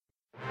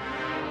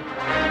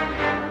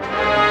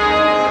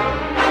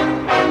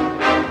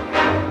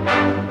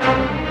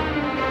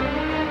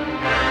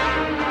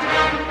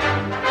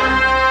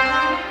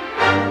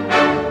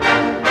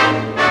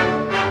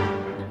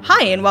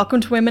and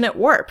welcome to Women at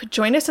Warp.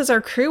 Join us as our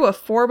crew of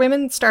 4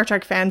 women Star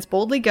Trek fans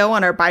boldly go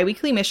on our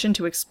bi-weekly mission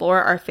to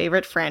explore our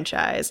favorite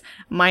franchise.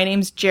 My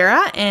name's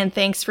Jera, and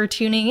thanks for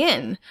tuning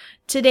in.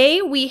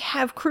 Today we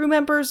have crew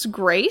members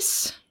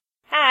Grace.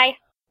 Hi.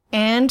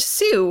 And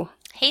Sue.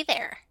 Hey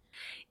there.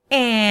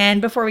 And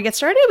before we get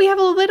started, we have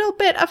a little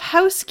bit of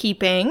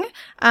housekeeping.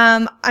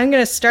 I'm going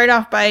to start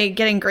off by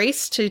getting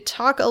Grace to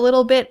talk a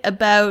little bit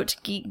about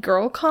Geek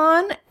Girl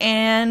Con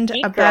and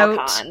Geek about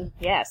Girl Con,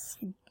 yes.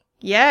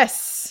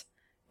 Yes.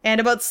 And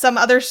about some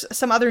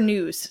other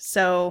news.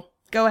 So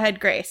go ahead,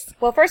 Grace.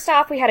 Well, first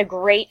off, we had a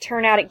great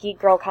turnout at Geek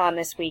Girl Con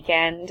this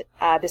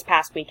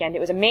past weekend. It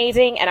was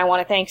amazing, and I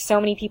want to thank so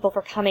many people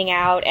for coming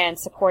out and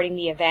supporting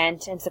the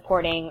event and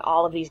supporting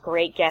all of these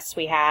great guests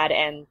we had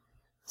and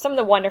some of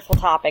the wonderful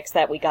topics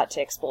that we got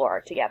to explore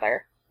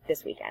together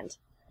this weekend.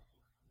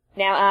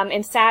 Now,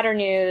 in sadder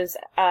news,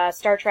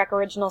 Star Trek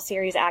original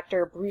series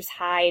actor Bruce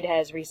Hyde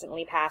has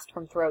recently passed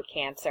from throat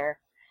cancer.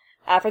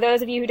 For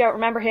those of you who don't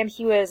remember him,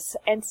 he was,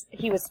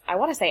 I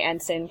want to say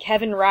Ensign,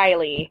 Kevin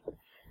Riley.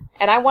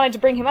 And I wanted to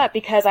bring him up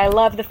because I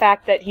love the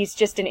fact that he's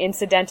just an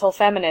incidental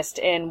feminist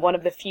in one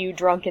of the few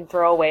drunken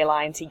throwaway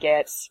lines he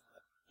gets.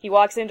 He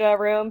walks into a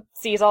room,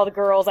 sees all the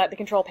girls at the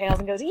control panels,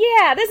 and goes,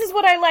 "Yeah, this is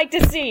what I like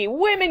to see!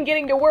 Women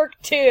getting to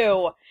work,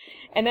 too!"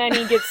 And then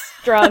he gets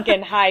drunk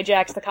and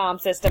hijacks the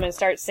comm system and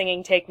starts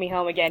singing "Take Me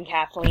Home Again,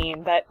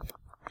 Kathleen." But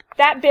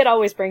that bit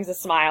always brings a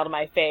smile to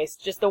my face.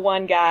 Just the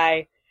one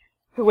guy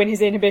who, when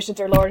his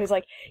inhibitions are lowered, is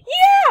like,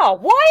 "Yeah, why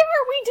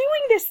aren't we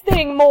doing this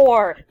thing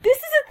more? This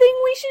is a thing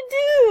we should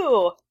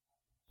do!"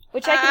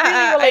 Which I can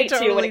really relate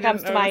to when it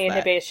comes to my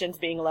inhibitions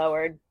being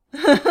lowered.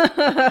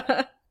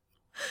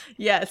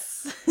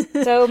 Yes.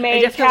 So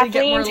may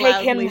Kathleen take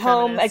him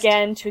home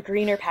again to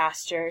greener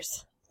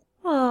pastures.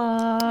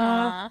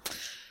 Aww.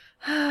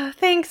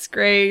 Thanks,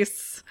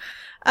 Grace.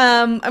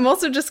 I'm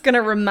also just going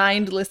to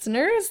remind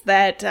listeners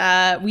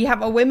that we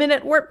have a Women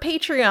at Warp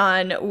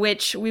Patreon,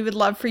 which we would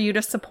love for you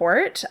to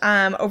support.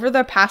 Over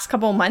the past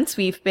couple months,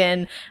 we've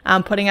been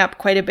putting up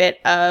quite a bit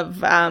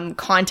of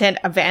content,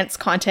 advanced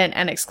content,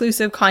 and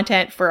exclusive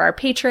content for our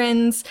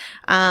patrons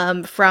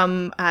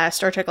from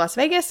Star Trek Las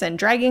Vegas and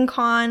Dragon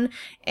Con.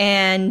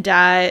 And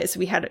so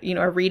we had,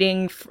 a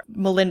reading from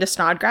Melinda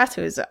Snodgrass,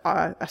 who is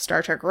a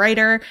Star Trek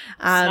writer.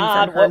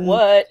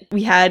 What?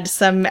 We had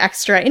some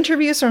extra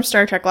interviews from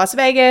Star Trek Las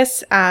Vegas.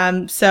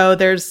 So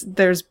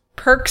there's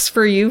perks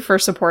for you for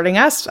supporting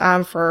us,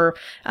 for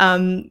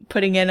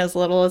putting in as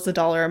little as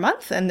 $1 a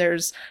month, and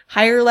there's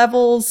higher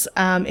levels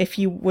if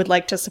you would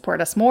like to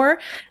support us more.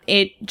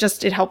 It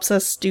helps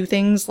us do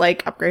things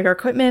like upgrade our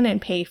equipment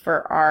and pay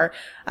for our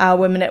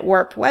Women at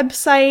Warp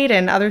website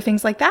and other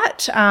things like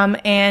that,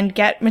 and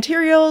get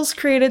materials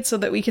created so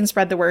that we can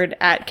spread the word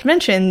at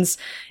conventions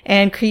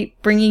and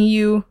keep bringing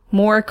you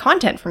more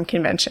content from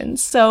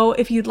conventions. So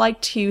if you'd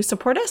like to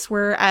support us,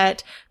 we're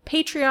at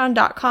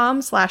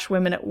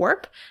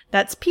patreon.com/womenatwarp.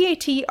 That's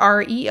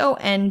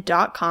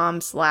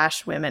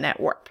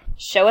patreon.com/womenatwarp.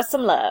 Show us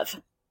some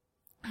love.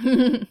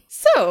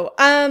 So,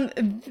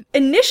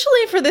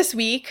 initially for this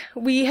week,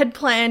 we had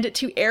planned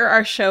to air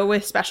our show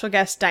with special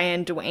guest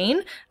Diane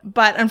Duane,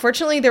 but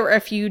unfortunately there were a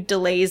few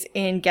delays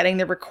in getting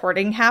the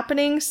recording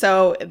happening,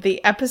 so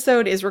the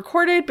episode is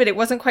recorded, but it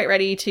wasn't quite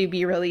ready to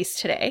be released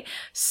today.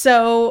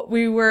 So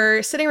we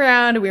were sitting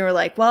around and we were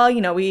like, well,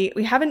 we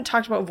haven't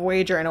talked about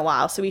Voyager in a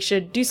while, so we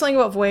should do something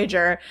about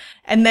Voyager.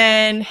 And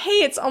then,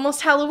 hey, it's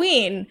almost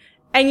Halloween.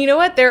 And you know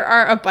what? There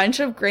are a bunch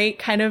of great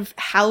kind of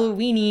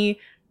Halloween-y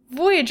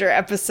Voyager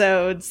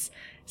episodes.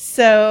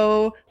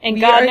 So,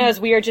 and God knows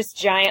we are just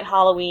giant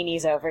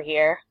Halloweenies over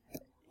here.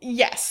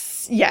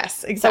 Yes,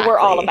 exactly. So we're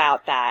all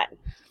about that.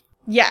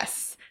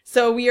 Yes.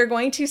 So we are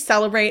going to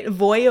celebrate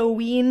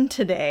Voy-oween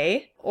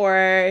today,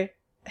 or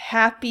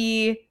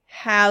Happy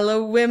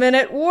Women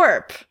at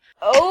Warp.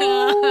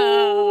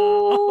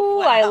 Oh,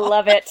 wow. I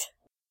love it.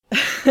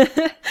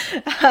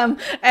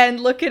 And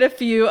look at a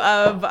few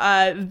of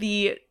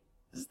the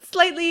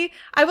slightly,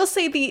 I will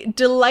say, the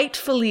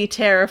delightfully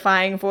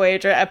terrifying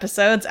Voyager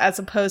episodes, as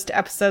opposed to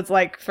episodes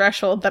like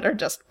Threshold that are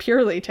just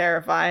purely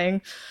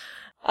terrifying.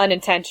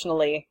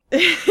 Unintentionally.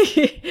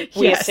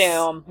 We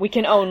assume. We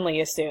can only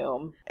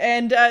assume.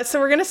 And so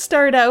we're going to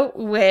start out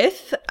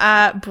with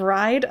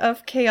Bride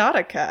of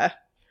Chaotica.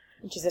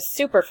 Which is a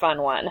super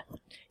fun one.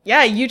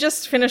 Yeah, you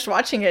just finished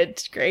watching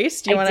it,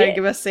 Grace. Do you want to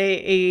give us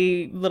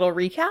a little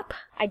recap?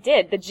 I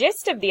did. The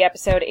gist of the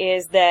episode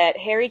is that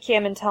Harry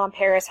Kim and Tom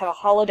Paris have a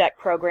holodeck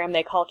program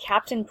they call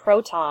Captain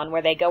Proton,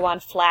 where they go on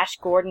Flash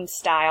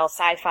Gordon-style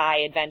sci-fi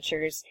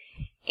adventures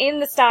in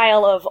the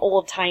style of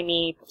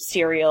old-timey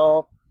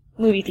serial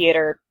movie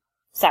theater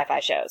sci-fi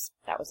shows.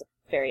 That was a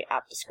very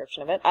apt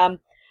description of it.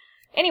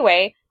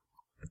 Anyway,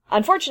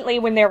 unfortunately,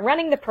 when they're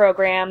running the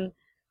program,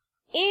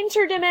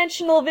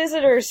 interdimensional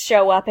visitors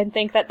show up and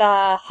think that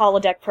the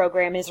holodeck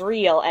program is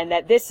real and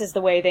that this is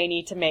the way they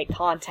need to make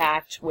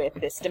contact with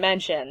this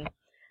dimension.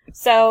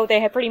 So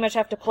they pretty much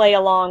have to play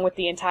along with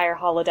the entire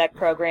holodeck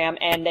program,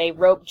 and they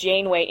rope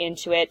Janeway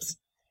into it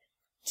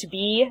to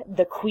be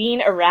the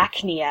Queen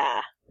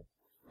Arachnia,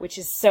 which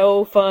is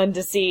so fun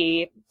to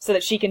see, so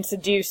that she can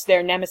seduce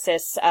their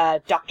nemesis,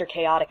 Dr.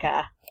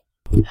 Chaotica.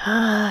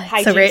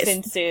 Hijinks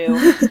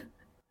ensue.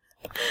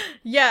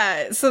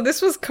 Yeah, so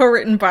this was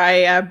co-written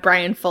by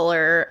Brian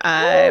Fuller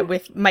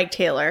with Mike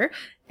Taylor,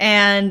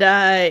 and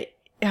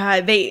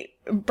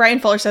Brian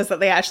Fuller says that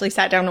they actually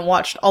sat down and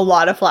watched a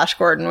lot of Flash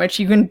Gordon, which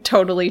you can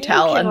totally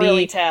tell. You can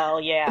really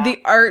tell, yeah.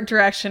 The art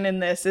direction in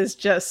this is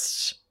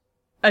just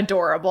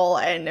adorable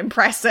and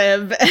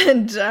impressive,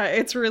 and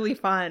it's really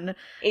fun.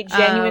 It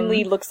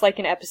genuinely looks like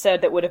an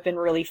episode that would have been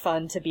really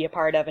fun to be a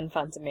part of and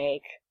fun to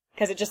make.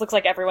 Because it just looks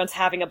like everyone's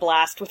having a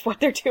blast with what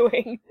they're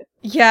doing.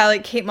 Yeah,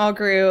 like Kate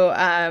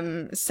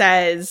Mulgrew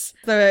says,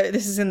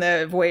 this is in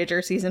the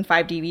Voyager Season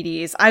 5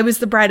 DVDs, I was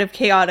the bride of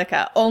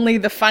Chaotica, only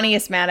the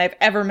funniest man I've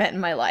ever met in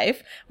my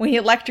life. When he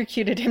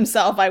electrocuted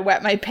himself, I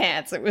wet my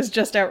pants. It was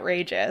just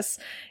outrageous.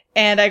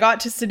 And I got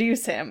to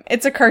seduce him.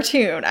 It's a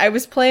cartoon. I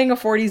was playing a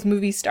 40s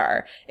movie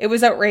star. It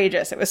was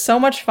outrageous. It was so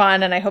much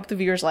fun, and I hope the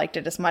viewers liked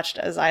it as much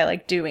as I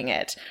liked doing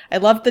it. I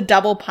loved the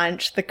double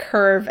punch, the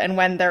curve, and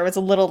when there was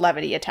a little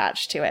levity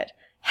attached to it.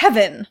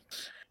 Heaven!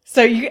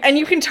 So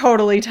you can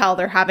totally tell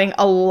they're having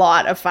a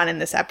lot of fun in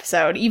this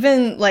episode.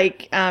 Even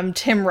like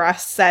Tim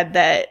Russ said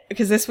that,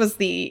 because this was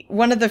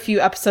one of the few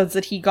episodes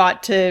that he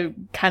got to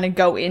kind of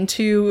go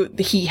into,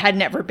 he had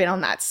never been on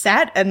that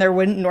set, and there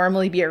wouldn't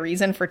normally be a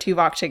reason for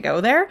Tuvok to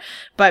go there,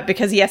 but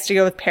because he has to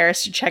go with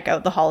Paris to check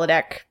out the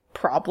holodeck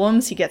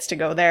problems, he gets to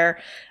go there,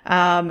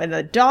 and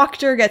the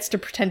Doctor gets to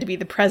pretend to be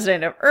the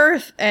president of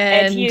Earth,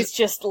 and he's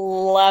just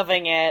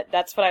loving it.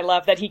 That's what I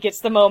love, that he gets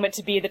the moment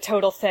to be the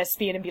total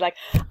thespian and be like,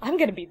 I'm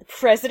gonna be the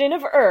president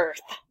of Earth.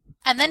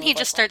 And then he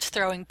just starts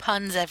throwing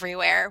puns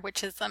everywhere,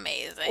 which is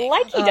amazing.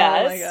 Like he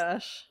does. Oh my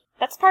gosh.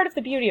 That's part of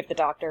the beauty of the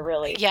Doctor,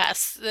 really.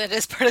 Yes, that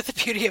is part of the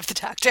beauty of the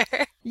Doctor.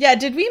 Yeah,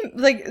 did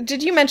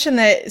you mention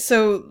that,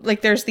 so,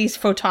 like, there's these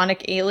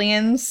photonic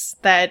aliens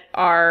that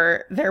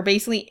they're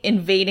basically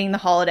invading the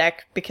holodeck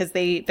because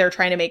they're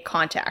trying to make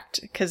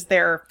contact, because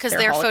they're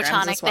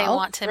photonic, as well. They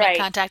want to make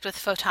contact with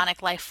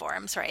photonic life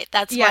forms, right?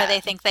 That's why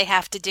they think they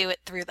have to do it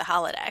through the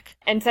holodeck.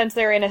 And since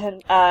they're in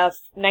a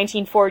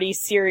 1940s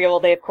serial,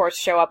 they of course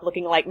show up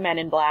looking like Men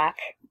in Black.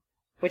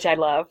 Which I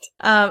loved.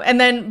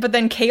 But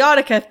then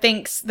Chaotica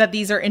thinks that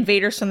these are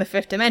invaders from the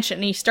fifth dimension,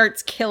 and he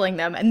starts killing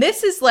them. And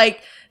this was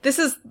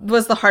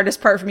the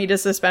hardest part for me to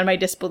suspend my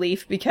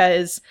disbelief,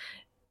 because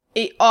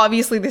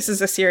obviously this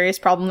is a serious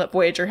problem that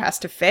Voyager has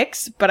to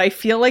fix, but I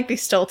feel like they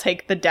still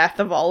take the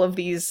death of all of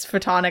these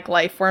photonic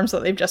life forms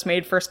that they've just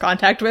made first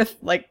contact with,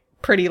 like,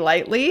 pretty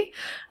lightly.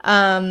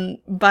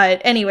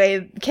 But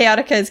anyway,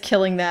 Chaotica is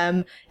killing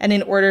them, and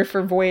in order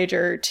for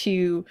Voyager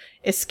to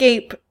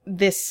escape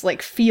this,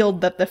 like,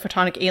 field that the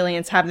photonic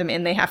aliens have them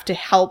in, they have to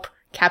help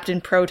Captain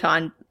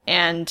Proton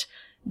and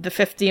the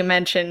fifth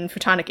dimension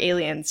photonic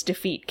aliens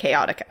defeat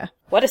Chaotica.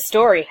 What a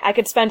story. I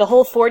could spend a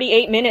whole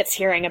 48 minutes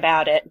hearing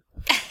about it.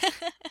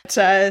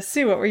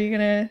 Sue, what were you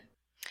gonna...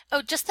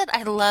 Oh, just that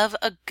I love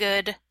a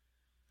good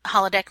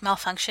holodeck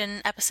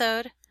malfunction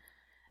episode.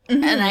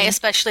 Mm-hmm. And I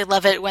especially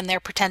love it when they're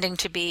pretending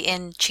to be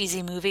in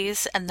cheesy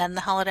movies and then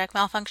the holodeck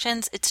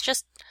malfunctions. It's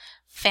just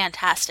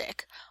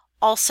fantastic.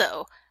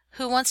 Also,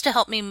 who wants to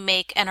help me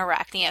make an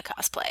Arachnia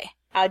cosplay?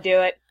 I'll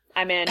do it.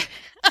 I'm in.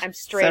 I'm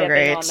straight So up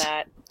great. in on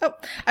that. Oh,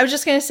 I was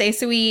just going to say,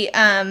 so we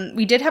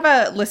did have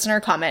a listener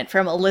comment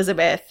from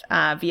Elizabeth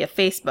via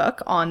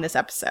Facebook on this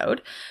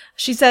episode.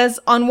 She says,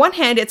 on one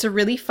hand, it's a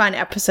really fun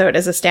episode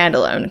as a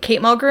standalone.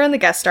 Kate Mulgrew and the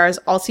guest stars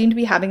all seem to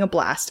be having a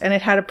blast, and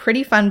it had a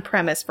pretty fun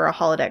premise for a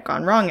holodeck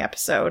gone wrong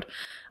episode.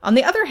 On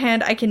the other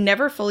hand, I can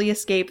never fully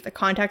escape the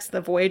context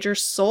that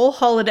Voyager's sole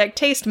holodeck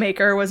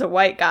tastemaker was a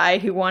white guy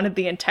who wanted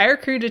the entire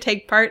crew to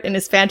take part in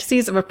his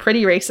fantasies of a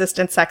pretty racist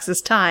and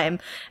sexist time,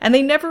 and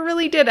they never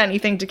really did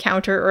anything to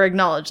counter or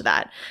acknowledge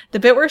that. The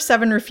bit where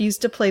Seven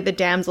refused to play the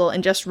damsel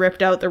and just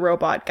ripped out the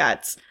robot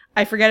guts.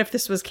 I forget if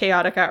this was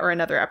Chaotica or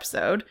another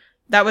episode.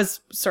 That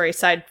was, sorry,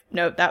 side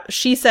note, that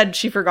she said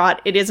she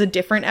forgot it is a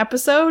different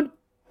episode.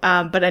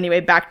 But anyway,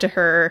 back to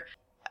her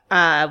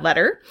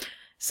letter.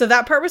 So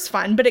that part was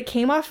fun, but it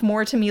came off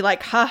more to me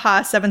like,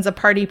 haha, Seven's a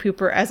party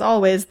pooper as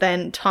always,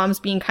 than Tom's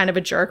being kind of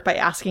a jerk by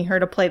asking her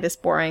to play this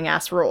boring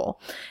ass role.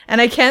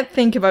 And I can't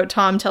think about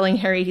Tom telling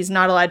Harry he's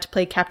not allowed to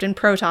play Captain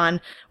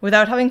Proton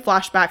without having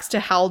flashbacks to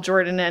Hal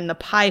Jordan and the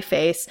pie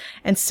face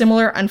and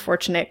similar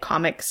unfortunate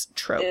comics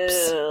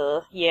tropes.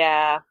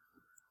 Yeah.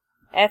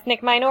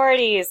 Ethnic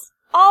minorities.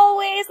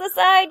 Always the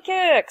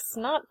sidekicks.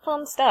 Not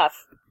fun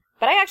stuff.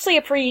 But I actually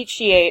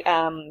appreciate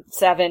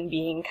Seven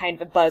being kind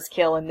of a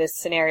buzzkill in this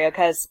scenario,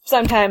 because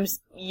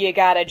sometimes you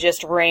gotta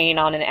just rain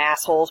on an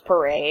asshole's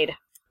parade.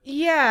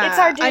 Yeah. It's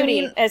our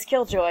duty as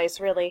killjoys,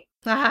 really.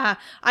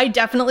 I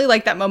definitely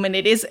like that moment.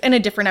 It is in a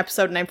different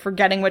episode, and I'm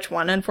forgetting which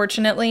one,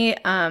 unfortunately.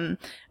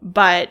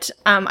 But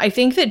I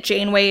think that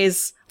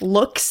Janeway's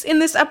looks in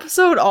this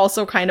episode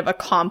also kind of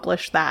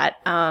accomplish that.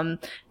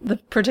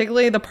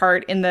 Particularly the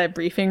part in the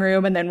briefing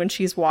room, and then when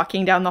she's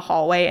walking down the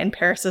hallway and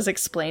Paris is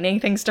explaining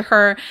things to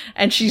her,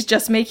 and she's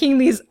just making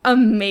these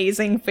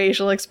amazing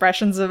facial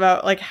expressions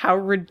about like how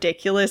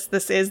ridiculous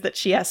this is that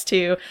she has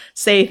to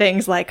say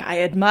things like,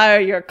 I admire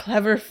your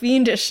clever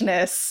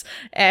fiendishness,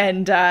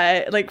 and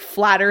like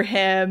flatter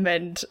him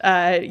and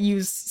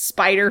use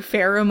spider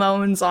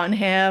pheromones on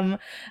him.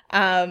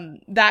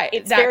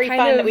 It's very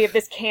fun that we have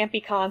this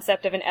campy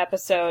concept of an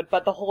episode,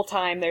 but the whole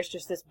time there's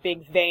just this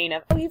big vein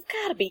of, oh, you've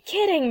got to be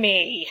kidding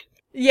me.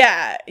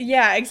 Yeah,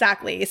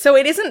 exactly. So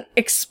it isn't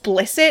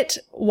explicit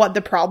what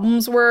the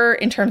problems were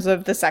in terms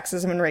of the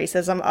sexism and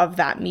racism of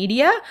that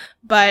media,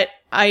 but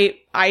I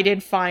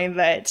did find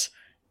that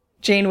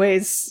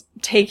Janeway's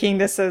taking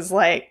this as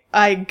like,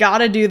 I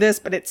gotta do this,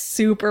 but it's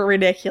super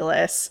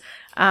ridiculous.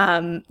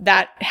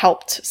 That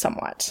helped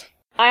somewhat.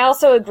 I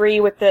also agree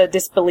with the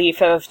disbelief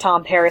of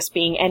Tom Paris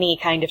being any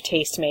kind of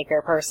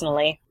tastemaker,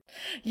 personally.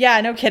 Yeah,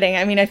 no kidding.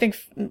 I mean, I think,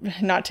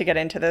 not to get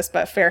into this,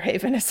 but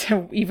Fairhaven is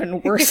an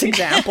even worse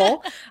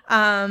example.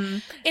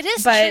 It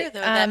is true,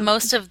 though, that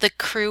most of the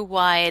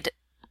crew-wide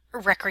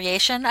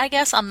recreation, I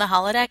guess, on the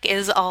holodeck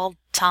is all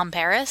Tom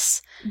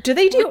Paris. Do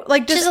they do,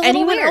 like, does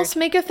anyone else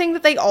make a thing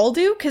that they all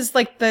do? Because,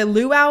 like, the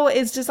luau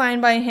is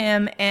designed by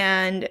him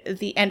and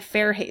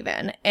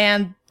Fairhaven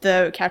and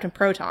the Captain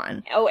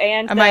Proton. Oh,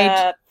 and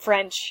the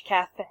French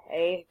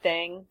cafe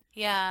thing.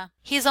 Yeah.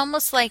 He's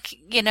almost like,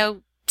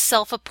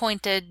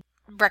 self-appointed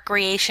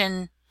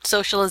recreation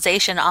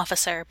socialization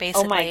officer,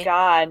 basically. Oh my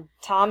god.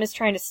 Tom is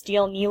trying to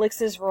steal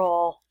Neelix's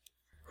role.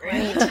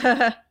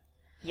 Right.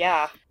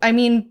 Yeah. I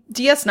mean,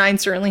 DS9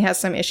 certainly has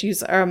some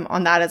issues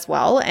on that as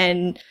well.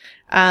 And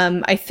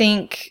I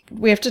think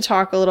we have to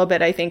talk a little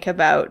bit, I think,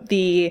 about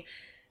the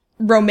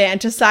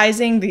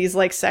romanticizing these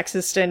like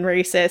sexist and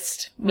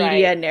racist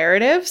media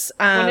narratives.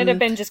 Wouldn't it have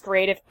been just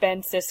great if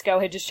Ben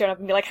Sisko had just shown up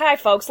and be like, hi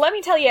folks, let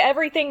me tell you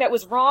everything that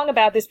was wrong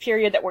about this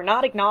period that we're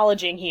not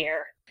acknowledging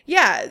here.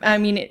 Yeah, I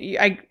mean,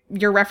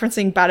 you're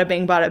referencing Bada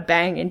Bing Bada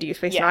Bang in Deep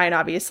Space Nine,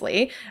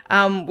 obviously,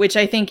 which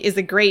I think is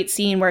a great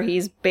scene where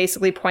he's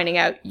basically pointing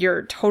out,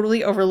 you're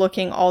totally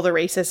overlooking all the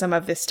racism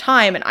of this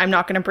time, and I'm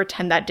not going to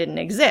pretend that didn't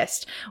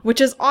exist, which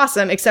is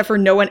awesome, except for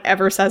no one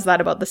ever says that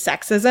about the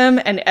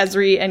sexism, and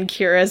Ezri and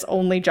Kira's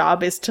only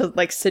job is to,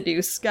 like,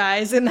 seduce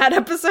guys in that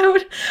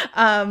episode.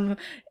 I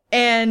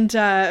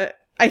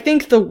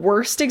think the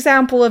worst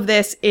example of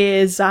this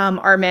is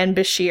our man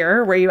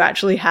Bashir, where you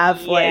actually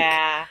have,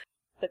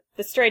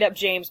 the straight-up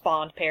James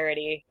Bond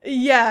parody.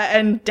 Yeah,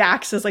 and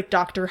Dax is like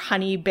Dr.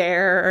 Honey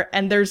Bear,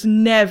 and there's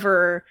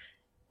never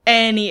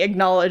any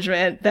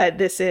acknowledgement that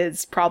this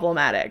is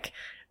problematic.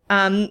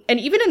 And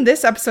even in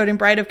this episode in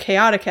Bride of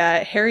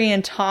Chaotica, Harry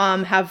and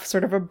Tom have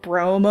sort of a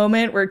bro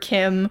moment where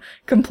Kim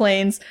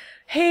complains,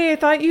 hey, I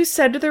thought you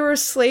said there were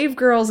slave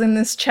girls in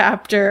this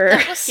chapter.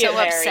 That was so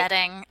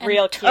upsetting. And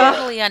real cute.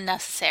 Totally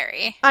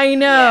unnecessary. I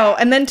know. Yeah.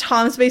 And then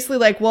Tom's basically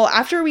like, well,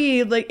 after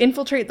we like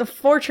infiltrate the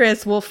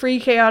fortress, we'll free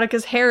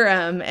Chaotica's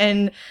harem.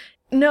 And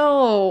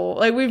no,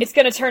 like it's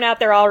going to turn out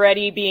they're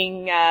already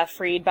being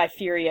freed by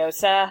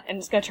Furiosa, and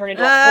it's going to turn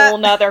into a whole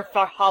nother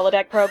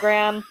holodeck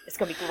program. It's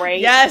going to be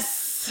great.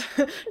 Yes!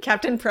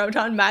 Captain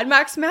Proton Mad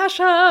Max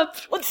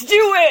mashup! Let's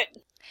do it!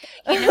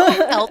 You know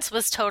what else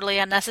was totally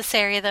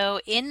unnecessary, though?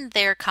 In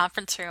their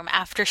conference room,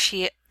 after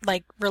she,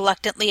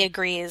 reluctantly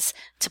agrees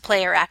to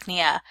play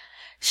Arachnia,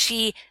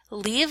 she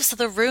leaves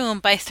the room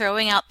by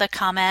throwing out the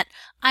comment,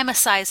 I'm a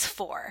size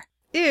 4.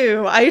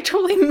 Ew, I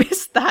totally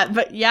missed that,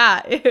 but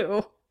yeah,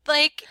 ew.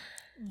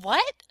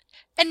 What?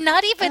 And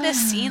not even a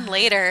scene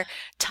later,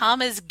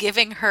 Tom is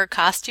giving her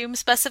costume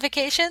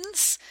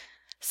specifications.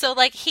 So,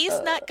 he's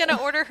not gonna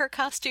order her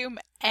costume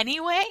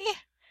anyway?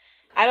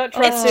 I don't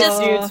trust this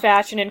dude's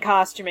fashion and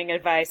costuming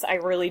advice. I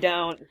really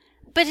don't.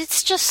 But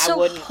it's just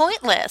so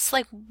pointless.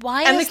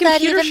 Why and is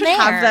that even there? And the computer should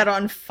have that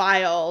on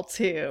file,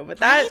 too. But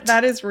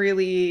that is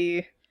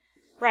really...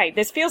 Right.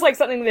 This feels like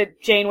something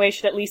that Janeway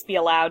should at least be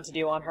allowed to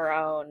do on her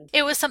own.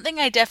 It was something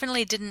I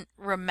definitely didn't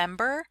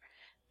remember,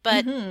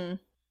 but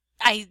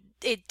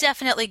it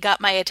definitely got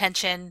my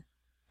attention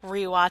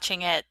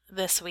rewatching it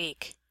this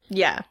week.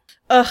 Yeah.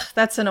 Ugh,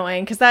 that's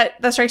annoying, because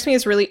that strikes me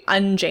as really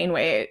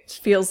un-Janeway. It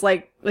feels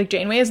like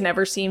Janeway has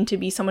never seemed to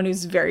be someone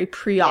who's very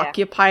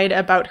preoccupied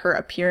about her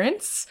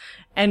appearance.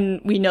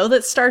 And we know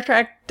that Star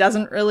Trek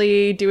doesn't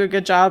really do a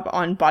good job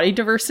on body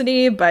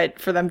diversity, but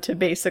for them to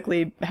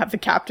basically have the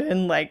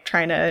captain,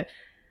 trying to,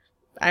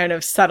 I don't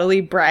know,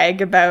 subtly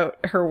brag about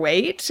her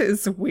weight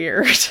is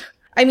weird.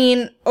 I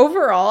mean,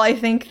 overall, I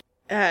think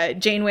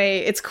Janeway,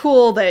 it's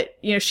cool that,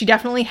 she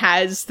definitely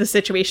has the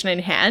situation in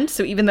hand.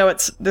 So even though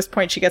it's this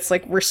point she gets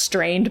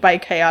restrained by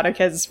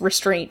Chaotica's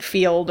restraint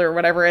field or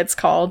whatever it's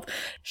called,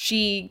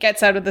 she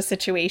gets out of the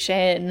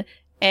situation.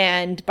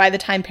 And by the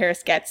time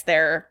Paris gets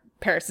there,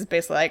 Paris is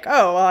basically like,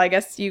 oh, well, I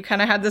guess you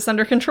kind of had this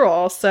under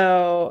control,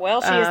 so...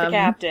 Well, she is the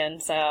captain,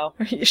 so...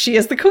 She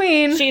is the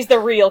queen. She's the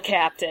real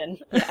captain.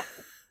 Yeah.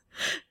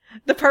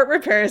 The part where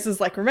Paris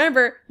is like,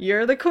 remember,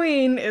 you're the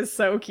queen, is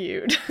so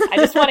cute. I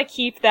just want to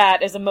keep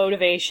that as a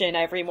motivation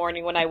every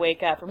morning when I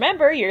wake up.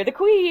 Remember, you're the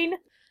queen.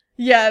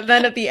 Yeah,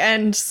 then at the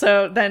end,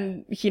 so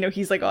then,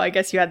 he's like, oh, I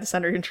guess you had this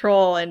under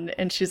control,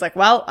 and she's like,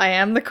 well, I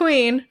am the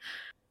queen.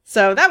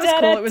 So that was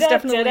cool. It was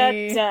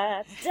definitely...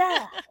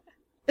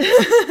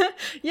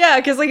 Yeah,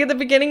 because, like, at the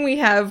beginning we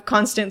have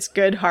Constance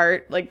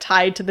Goodhart, like,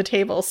 tied to the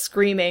table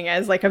screaming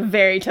as, like, a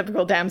very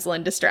typical damsel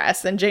in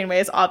distress, and Janeway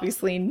is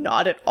obviously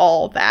not at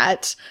all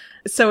that.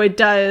 So I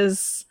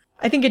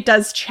think it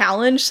does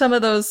challenge some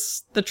of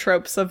the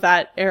tropes of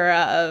that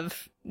era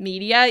of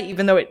media,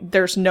 even though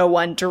there's no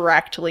one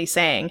directly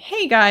saying,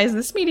 hey guys,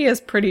 this media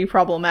is pretty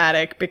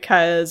problematic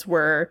because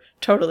we're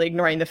totally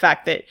ignoring the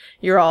fact that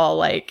you're all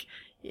like,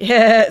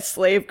 yeah,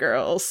 slave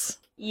girls.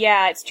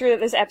 Yeah, it's true that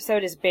this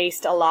episode is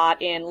based a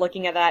lot in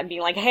looking at that and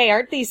being like, hey,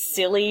 aren't these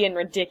silly and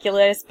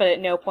ridiculous? But at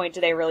no point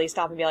do they really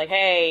stop and be like,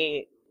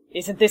 hey,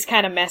 isn't this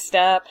kind of messed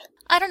up?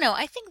 I don't know.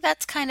 I think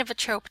that's kind of a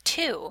trope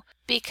too,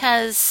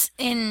 because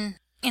in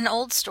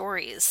old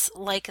stories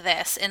like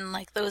this, in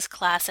like those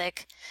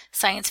classic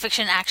science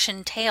fiction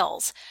action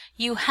tales,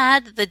 you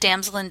had the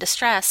damsel in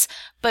distress,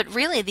 but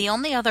really the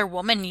only other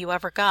woman you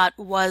ever got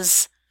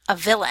was a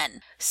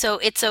villain. So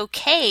it's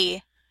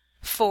okay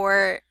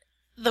for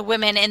the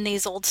women in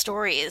these old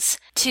stories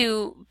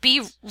to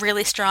be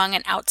really strong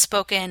and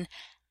outspoken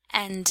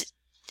and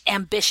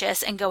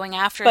ambitious and going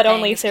after but things,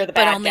 only if they're the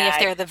bad but only guy. if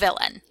they're the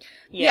villain.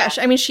 Yeah,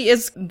 I mean, she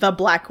is the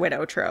Black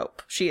Widow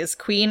trope. She is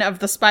queen of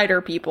the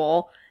spider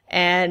people,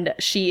 and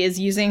she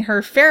is using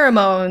her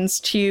pheromones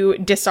to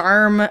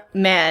disarm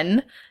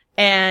men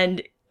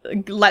and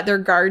let their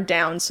guard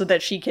down so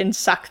that she can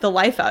suck the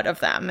life out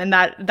of them. And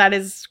that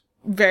is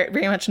very,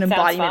 very much an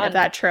embodiment of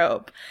that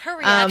trope. Her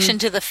reaction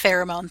to the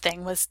pheromone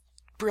thing was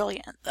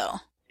brilliant, though.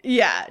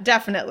 Yeah,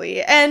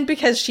 definitely. And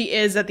because she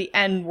is at the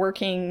end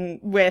working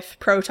with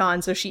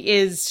Proton, so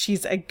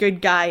she's a good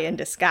guy in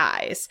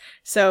disguise.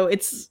 So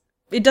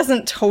it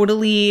doesn't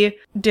totally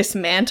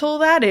dismantle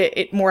that.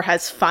 It more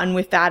has fun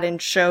with that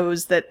and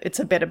shows that it's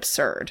a bit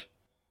absurd.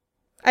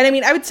 And I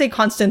mean, I would say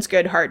Constance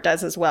Goodhart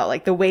does as well.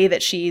 Like the way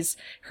that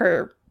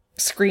her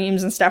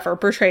screams and stuff are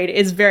portrayed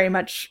is very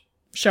much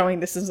showing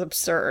this is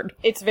absurd.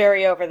 It's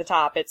very over the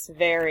top. It's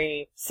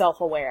very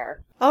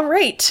self-aware. All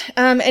right.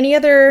 Any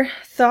other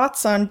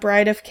thoughts on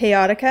Bride of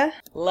Chaotica?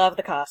 Love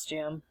the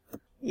costume.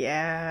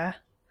 Yeah.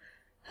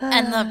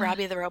 And the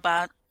Robbie the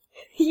Robot.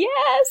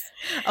 Yes!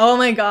 Oh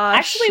my gosh.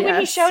 Actually, when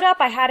he showed up,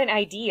 I had an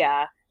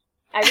idea.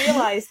 I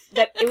realized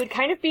that it would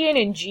kind of be an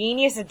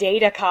ingenious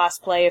Data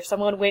cosplay if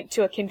someone went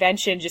to a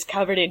convention just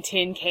covered in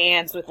tin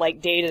cans with,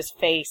 like, Data's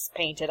face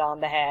painted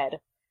on the head.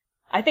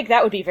 I think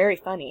that would be very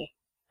funny.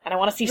 And I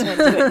want to see someone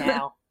do it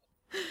now.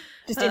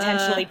 Just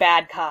intentionally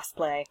bad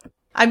cosplay.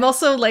 I'm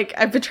also, like,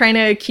 I've been trying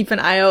to keep an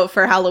eye out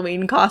for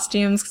Halloween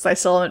costumes because I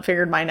still haven't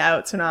figured mine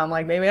out. So now I'm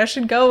like, maybe I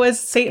should go as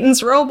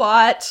Satan's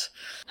robot.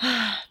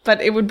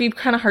 But it would be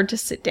kind of hard to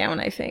sit down,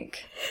 I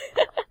think.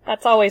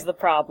 That's always the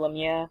problem,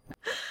 yeah.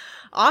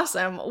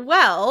 Awesome.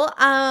 Well,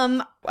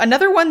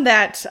 another one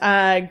that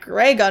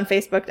Greg on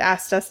Facebook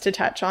asked us to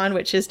touch on,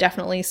 which is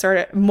definitely sort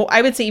of,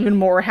 I would say even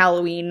more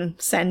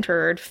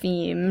Halloween-centered,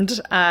 themed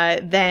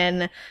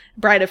than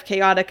Bride of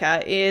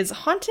Chaotica, is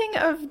Haunting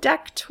of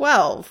Deck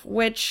 12,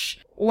 which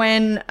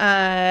when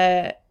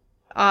I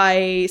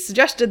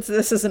suggested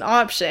this as an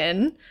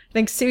option, I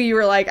think, Sue, you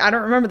were like, I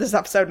don't remember this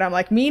episode, and I'm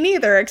like, me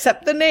neither,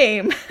 except the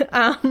name.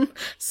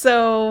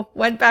 So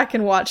went back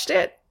and watched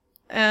it,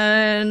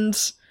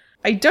 and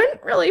I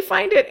don't really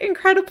find it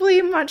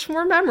incredibly much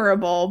more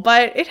memorable,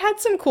 but it had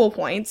some cool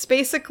points.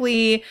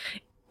 Basically,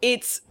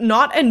 it's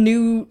not a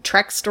new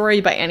Trek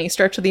story by any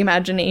stretch of the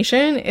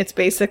imagination. It's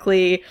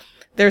basically,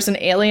 there's an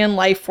alien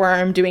life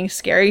form doing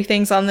scary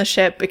things on the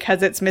ship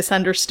because it's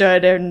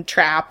misunderstood and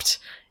trapped,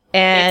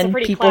 and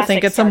people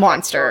think it's a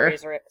monster.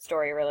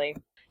 Story, really.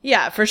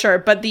 Yeah, for sure.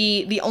 But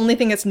the only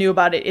thing that's new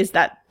about it is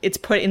that it's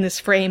put in this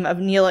frame of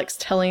Neelix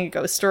telling a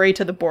ghost story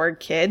to the Borg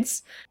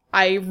kids.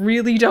 I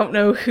really don't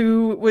know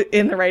who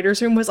in the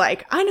writer's room was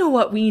like, I know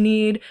what we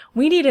need.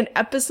 We need an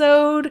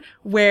episode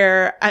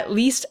where at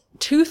least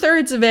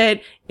 2/3 of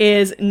it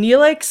is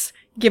Neelix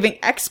giving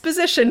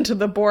exposition to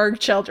the Borg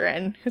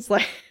children. It's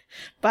like,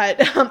 but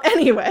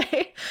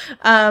anyway,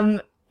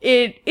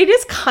 it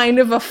is kind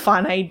of a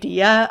fun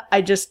idea.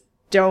 I just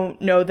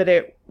don't know that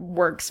it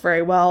works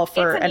very well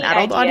for an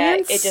adult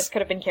audience. It just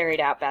could have been carried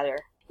out better.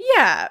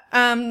 Yeah.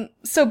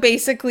 So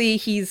basically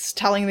he's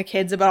telling the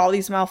kids about all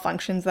these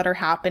malfunctions that are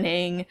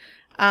happening.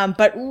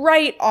 But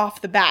right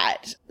off the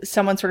bat,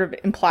 someone sort of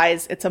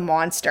implies it's a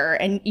monster,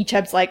 and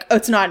Icheb's like, oh,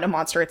 it's not a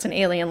monster, it's an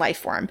alien life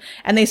form.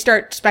 And they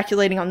start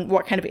speculating on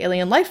what kind of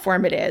alien life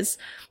form it is.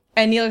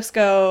 And Neelix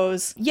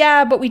goes,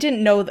 yeah, but we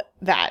didn't know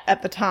that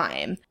at the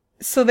time.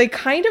 So they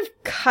kind of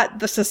cut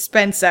the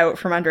suspense out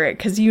from under it,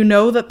 because you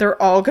know that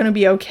they're all going to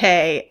be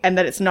okay, and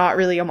that it's not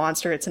really a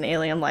monster, it's an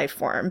alien life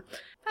form.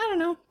 I don't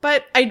know.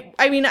 But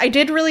I mean, I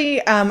did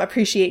really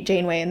appreciate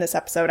Janeway in this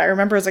episode. I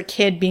remember as a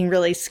kid being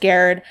really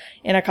scared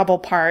in a couple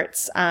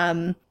parts,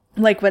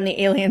 like when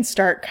the aliens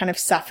start kind of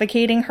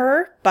suffocating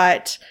her.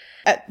 But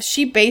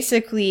she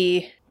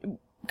basically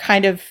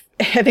kind of,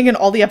 I think in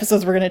all the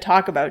episodes we're going to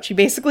talk about, she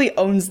basically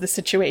owns the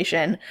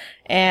situation.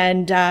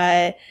 And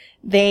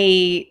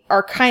they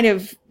are kind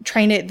of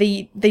trying to,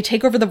 they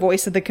take over the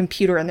voice of the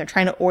computer and they're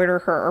trying to order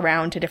her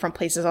around to different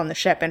places on the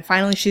ship. And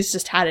finally she's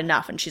just had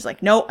enough. And she's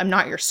like, no, I'm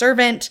not your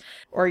servant,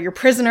 or your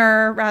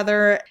prisoner,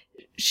 rather.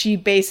 She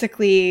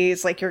basically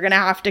is like, you're going to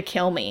have to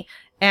kill me.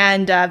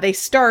 And they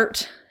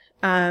start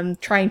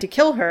trying to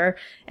kill her,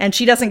 and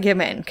she doesn't give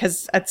in,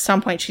 because at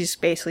some point she's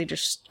basically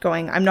just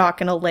going, I'm not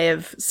going to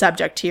live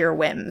subject to your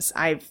whims.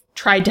 I've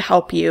tried to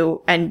help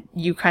you, and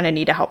you kind of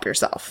need to help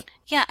yourself.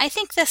 Yeah, I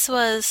think this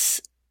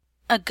was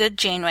a good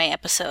Janeway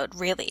episode,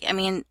 really. I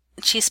mean,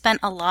 she spent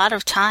a lot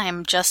of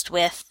time just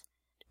with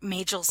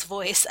Majel's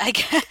voice, I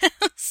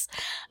guess.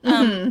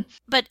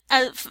 But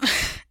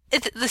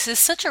this is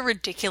such a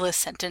ridiculous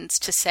sentence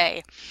to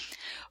say.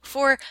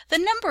 For the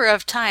number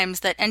of times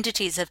that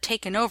entities have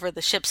taken over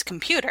the ship's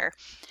computer.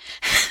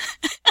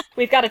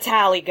 We've got a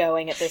tally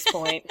going at this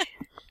point.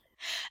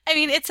 I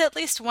mean, it's at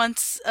least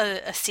once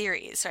a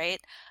series,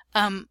 right?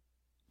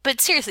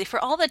 But seriously, for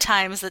all the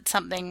times that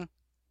something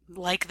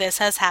like this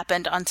has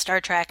happened on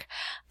Star Trek,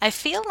 I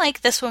feel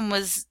like this one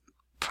was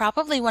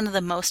probably one of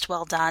the most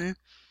well done.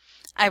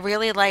 I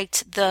really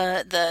liked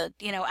the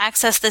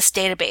access this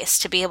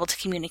database to be able to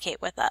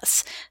communicate with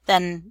us.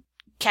 Then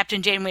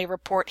Captain Janeway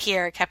report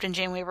here, Captain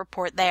Janeway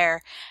report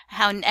there,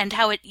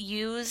 how it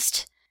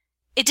used,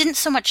 it didn't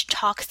so much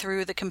talk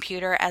through the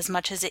computer as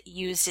much as it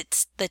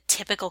used the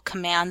typical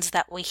commands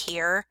that we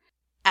hear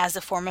as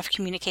a form of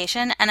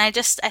communication, and I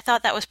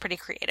thought that was pretty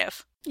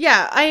creative.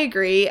 Yeah, I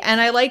agree,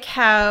 and I like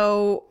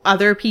how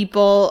other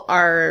people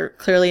are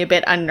clearly a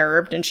bit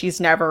unnerved, and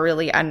she's never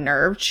really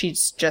unnerved.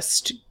 She's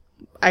just,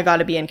 I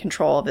gotta be in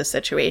control of this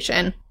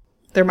situation.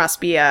 There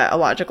must be a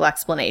logical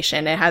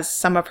explanation. It has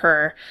some of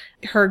her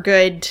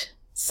good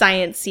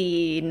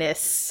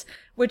science-y-ness,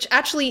 which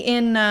actually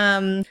in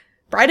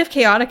Bride of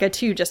Chaotica,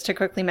 too, just to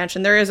quickly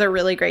mention, there is a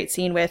really great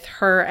scene with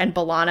her and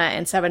B'Elanna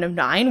and Seven of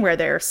Nine where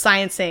they're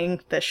sciencing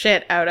the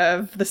shit out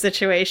of the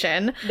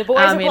situation. The boys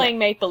are playing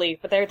make-believe,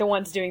 but they're the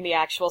ones doing the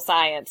actual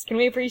science. Can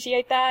we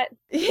appreciate that?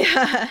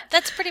 Yeah.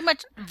 That's pretty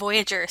much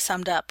Voyager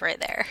summed up right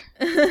there.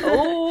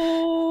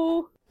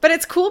 Oh... But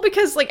it's cool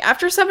because, like,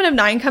 after Seven of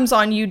Nine comes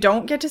on, you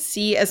don't get to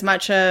see as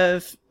much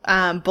of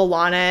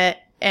B'Elanna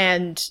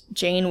and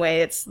Janeway.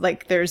 It's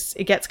like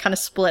it gets kind of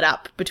split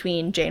up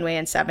between Janeway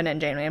and Seven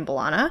and Janeway and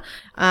B'Elanna.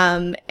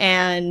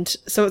 And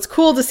so it's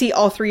cool to see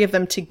all three of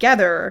them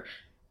together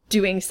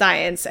doing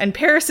science. And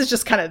Paris is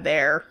just kind of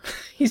there.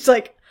 He's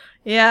like,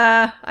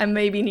 yeah, I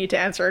maybe need to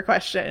answer a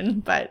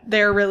question. But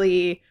they're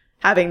really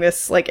having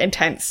this, like,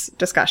 intense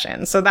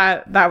discussion. So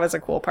that was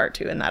a cool part,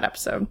 too, in that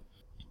episode.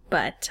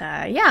 But,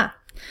 yeah.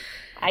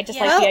 I just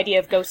like the idea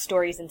of ghost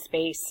stories in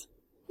space.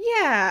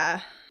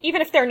 Yeah.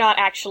 Even if they're not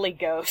actually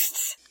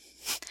ghosts.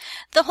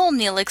 The whole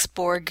Neelix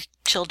Borg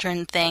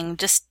children thing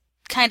just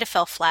kind of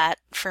fell flat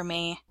for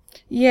me.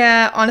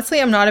 Yeah,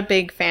 honestly, I'm not a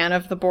big fan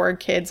of the Borg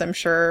kids. I'm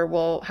sure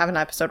we'll have an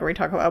episode where we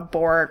talk about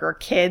Borg or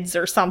kids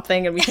or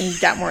something, and we can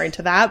get more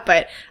into that,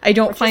 but I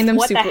don't find them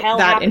super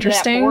that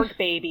interesting. To that Borg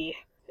baby?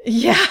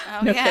 Yeah,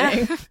 no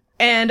kidding.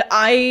 And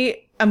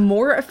I am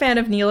more a fan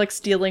of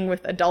Neelix dealing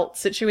with adult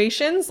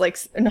situations. Like,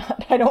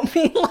 I don't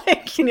mean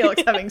like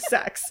Neelix having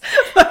sex.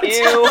 But,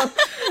 Ew.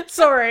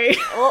 Sorry.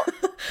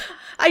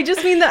 I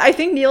just mean that I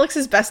think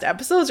Neelix's best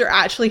episodes are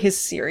actually his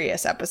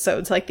serious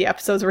episodes, like the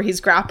episodes where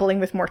he's grappling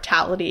with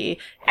mortality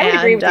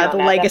and the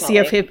legacy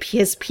of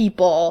his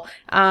people.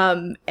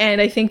 And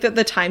I think that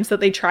the times that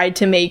they tried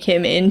to make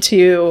him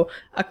into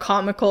a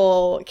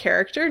comical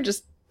character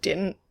just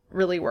didn't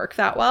really work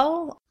that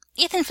well.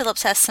 Ethan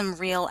Phillips has some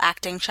real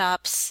acting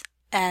chops,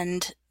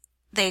 and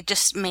they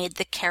just made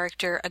the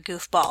character a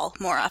goofball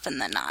more often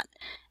than not.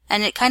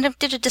 And it kind of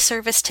did a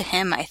disservice to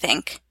him, I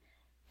think.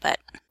 But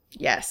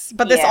yes,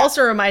 but this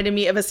also reminded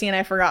me of a scene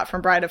I forgot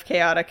from Bride of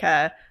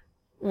Chaotica,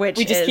 which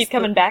we just keep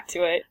coming back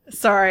to it.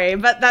 Sorry,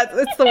 but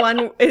it's the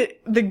one,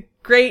 the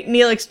great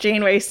Neelix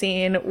Janeway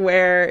scene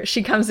where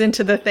she comes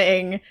into the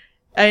thing,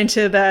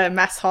 into the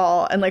mess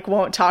hall, and like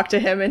won't talk to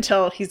him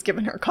until he's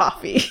given her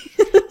coffee.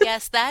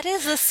 Yes, that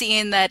is a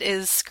scene that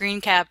is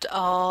screen capped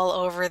all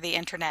over the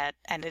internet,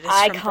 and it is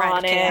iconic. From Bride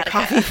of Chaotica.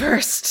 Coffee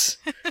first.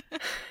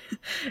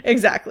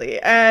 Exactly.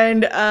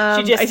 And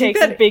she just takes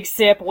a big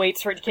sip,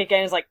 waits for it to kick in,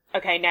 and is like,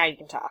 okay, now you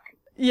can talk.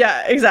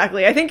 Yeah,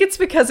 exactly. I think it's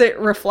because it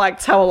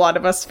reflects how a lot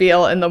of us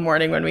feel in the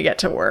morning when we get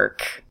to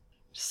work.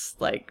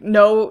 Just like,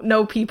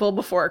 no people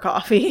before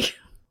coffee.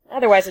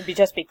 Otherwise it'd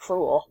just be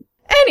cruel.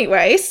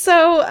 Anyway,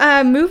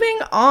 so moving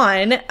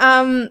on,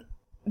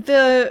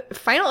 the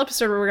final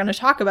episode we're going to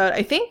talk about,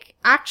 I think,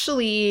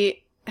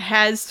 actually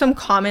has some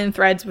common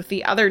threads with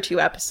the other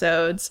two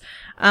episodes.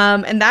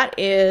 And that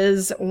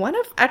is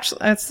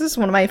this is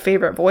one of my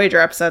favorite Voyager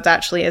episodes,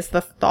 actually, is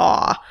the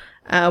Thaw.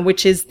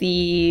 which is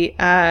the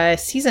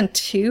season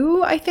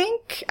 2, I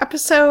think,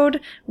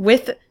 episode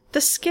with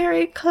the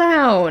scary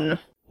clown.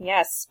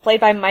 Yes,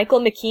 played by Michael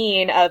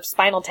McKean of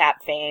Spinal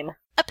Tap fame.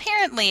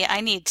 Apparently, I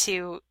need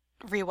to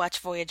rewatch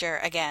Voyager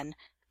again,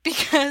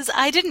 because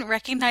I didn't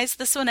recognize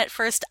this one at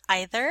first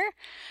either.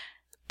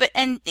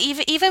 And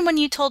even when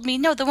you told me,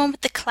 no, the one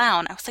with the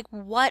clown, I was like,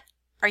 what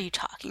are you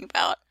talking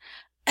about?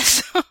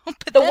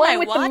 The one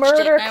with the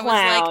murder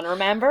clown,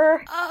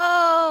 remember?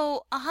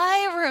 Oh,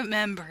 I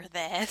remember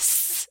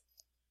this.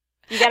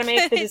 You gotta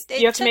make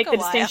you have to make the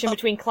distinction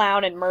between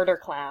clown and murder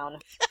clown.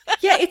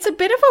 Yeah, it's a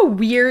bit of a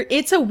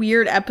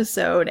weird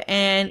episode,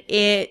 and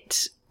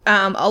it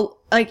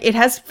it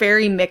has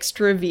very mixed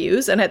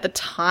reviews, and at the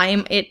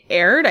time it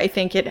aired, I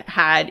think it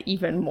had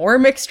even more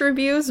mixed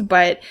reviews,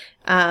 but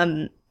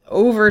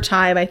over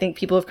time, I think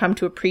people have come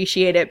to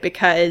appreciate it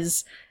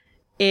because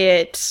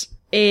it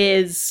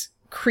is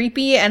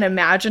creepy and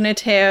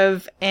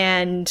imaginative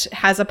and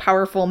has a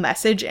powerful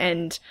message.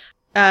 And,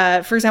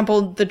 for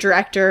example, the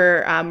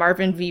director,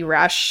 Marvin V.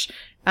 Rush,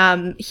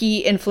 he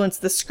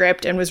influenced the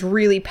script and was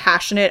really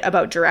passionate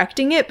about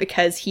directing it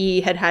because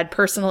he had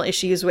personal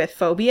issues with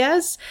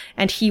phobias,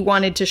 and he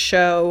wanted to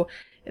show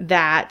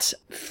that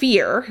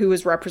fear, who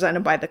is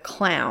represented by the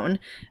clown,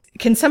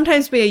 can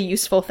sometimes be a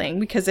useful thing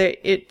because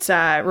it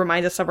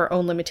reminds us of our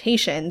own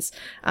limitations,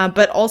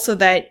 but also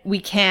that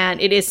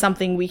it is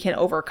something we can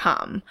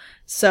overcome.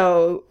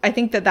 So I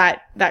think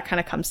that kind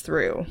of comes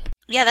through.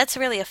 Yeah, that's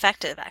really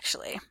effective,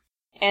 actually.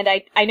 And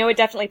I know it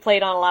definitely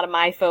played on a lot of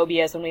my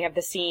phobias when we have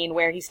the scene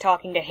where he's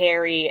talking to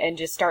Harry and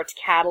just starts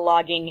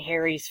cataloging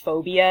Harry's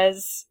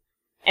phobias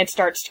and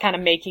starts kind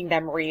of making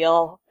them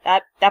real.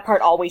 That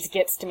part always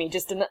gets to me,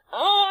 just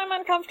I'm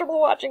uncomfortable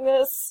watching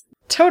this.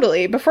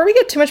 Totally. Before we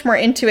get too much more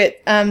into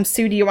it,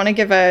 Sue, do you want to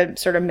give a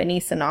sort of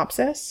mini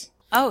synopsis?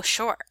 Oh,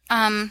 sure.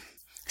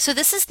 So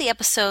this is the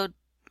episode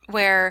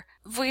where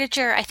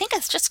Voyager, I think,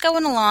 is just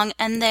going along,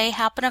 and they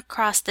happen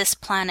across this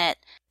planet,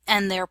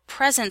 and their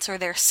presence or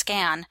their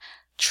scan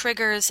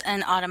triggers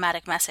an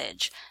automatic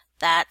message.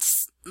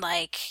 That's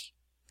like,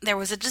 there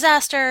was a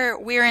disaster,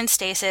 we're in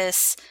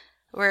stasis,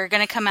 we're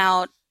gonna come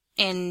out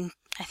in,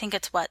 I think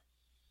it's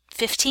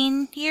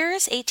 15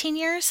 years, 18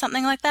 years,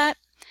 something like that.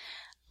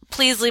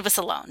 Please leave us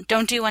alone.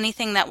 Don't do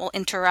anything that will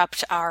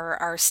interrupt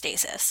our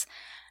stasis.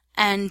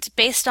 And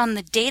based on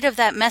the date of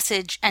that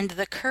message and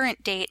the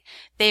current date,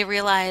 they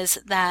realize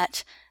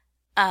that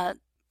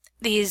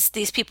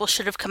these people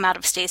should have come out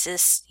of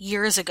stasis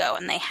years ago,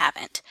 and they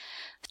haven't.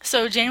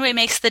 So Janeway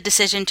makes the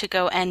decision to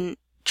go and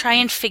try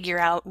and figure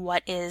out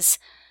what is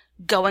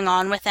going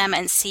on with them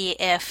and see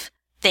if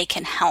they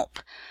can help.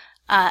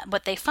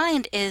 What they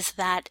find is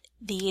that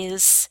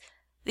these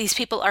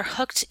people are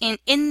hooked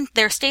in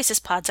their stasis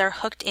pods are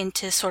hooked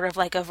into sort of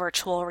like a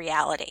virtual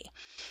reality.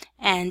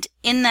 And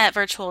in that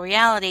virtual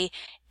reality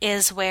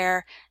is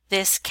where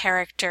this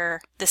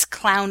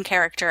clown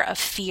character of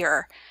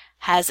fear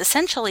has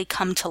essentially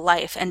come to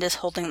life and is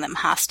holding them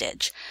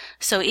hostage.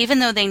 So even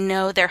though they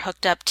know they're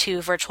hooked up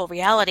to virtual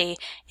reality,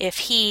 if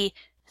he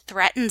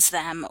threatens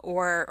them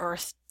or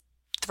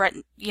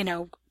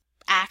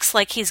acts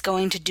like he's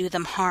going to do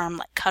them harm,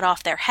 like cut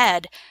off their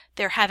head,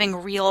 they're having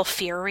real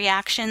fear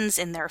reactions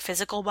in their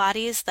physical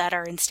bodies that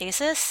are in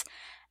stasis.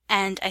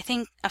 And I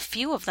think a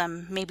few of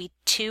them, maybe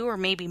 2 or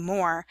maybe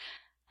more,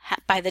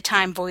 by the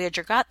time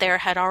Voyager got there,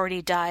 had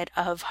already died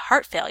of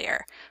heart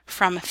failure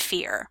from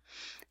fear.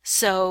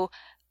 So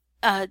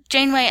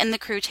Janeway and the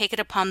crew take it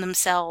upon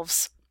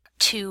themselves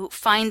to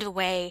find a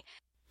way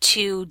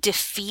to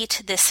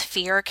defeat this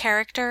fear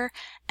character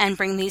and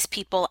bring these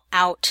people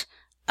out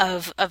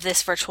of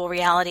this virtual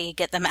reality,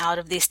 get them out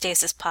of these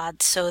stasis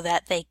pods so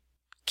that they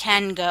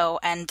can go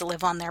and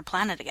live on their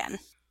planet again.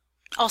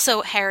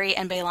 Also, Harry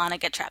and B'Elanna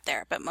get trapped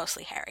there, but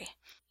mostly Harry.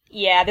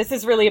 Yeah, this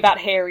is really about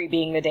Harry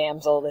being the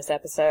damsel this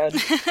episode.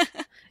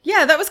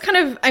 Yeah, that was kind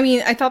of,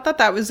 I thought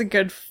that was a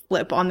good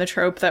flip on the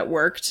trope that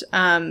worked,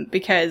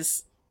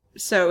 because,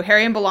 so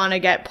Harry and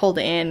B'Elanna get pulled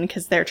in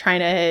because they're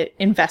trying to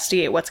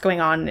investigate what's going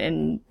on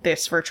in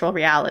this virtual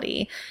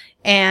reality.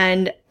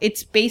 And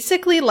it's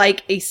basically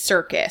like a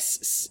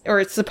circus,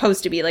 or it's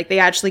supposed to be. Like, they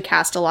actually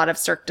cast a lot of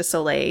Cirque du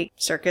Soleil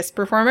circus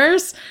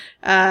performers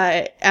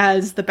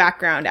as the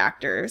background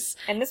actors.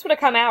 And this would have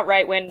come out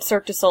right when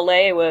Cirque du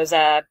Soleil was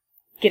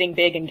getting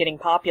big and getting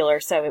popular,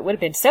 so it would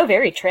have been so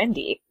very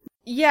trendy.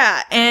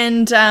 Yeah,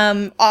 and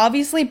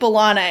obviously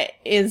B'Elanna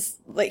is,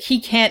 like, he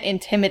can't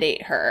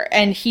intimidate her,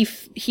 and he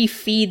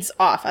feeds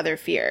off other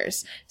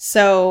fears.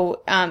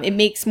 So it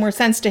makes more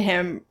sense to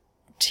him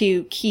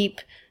to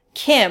keep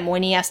Kim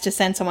when he has to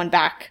send someone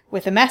back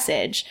with a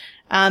message.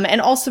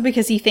 And also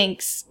because he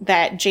thinks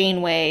that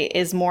Janeway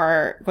is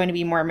going to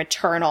be more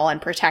maternal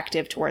and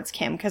protective towards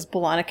Kim, because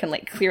B'Elanna can,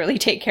 like, clearly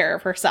take care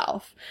of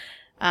herself.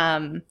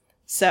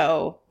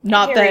 So,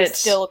 not Harry's that...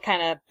 still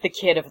kind of the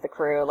kid of the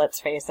crew, let's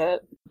face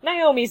it.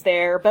 Naomi's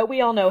there, but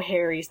we all know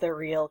Harry's the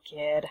real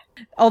kid.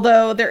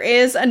 Although there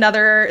is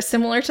another,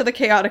 similar to the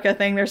Chaotica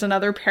thing, there's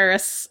another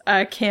Paris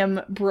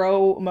Kim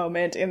bro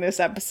moment in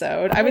this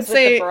episode. I would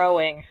say the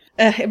broing?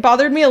 It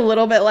bothered me a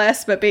little bit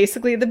less, but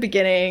basically at the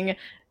beginning,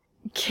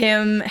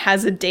 Kim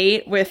has a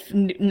date with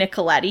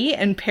Nicoletti,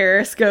 and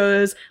Paris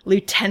goes,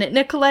 "Lieutenant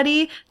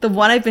Nicoletti, the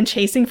one I've been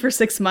chasing for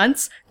 6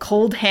 months,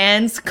 cold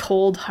hands,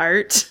 cold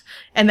heart."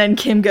 And then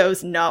Kim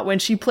goes, "Not when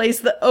she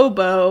plays the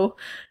oboe."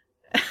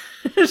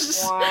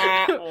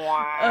 Wah,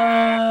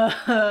 wah.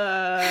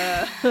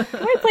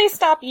 Can we please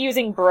stop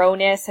using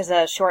broness as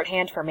a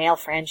shorthand for male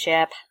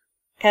friendship?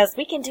 Because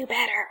we can do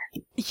better.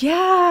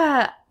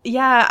 Yeah.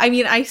 I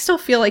mean, I still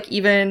feel like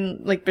even,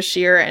 like,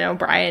 Bashir and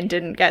O'Brien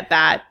didn't get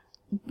that,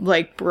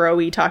 like,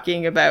 bro-y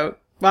talking about...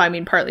 Well, I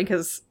mean, partly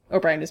because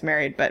O'Brien is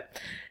married,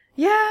 but...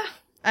 Yeah.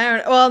 I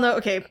don't... Well, no,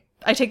 okay.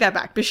 I take that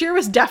back. Bashir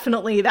was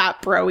definitely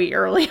that bro-y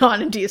early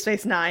on in Deep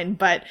Space Nine,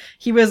 but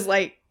he was,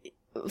 like,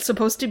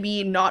 supposed to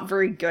be not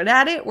very good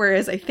at it,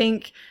 whereas I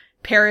think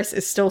Paris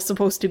is still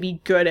supposed to be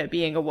good at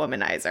being a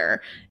womanizer.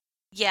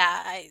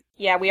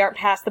 Yeah, we aren't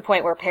past the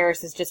point where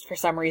Paris is just for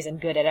some reason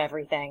good at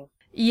everything.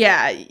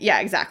 Yeah,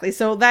 exactly.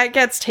 So that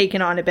gets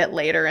taken on a bit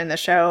later in the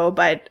show,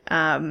 but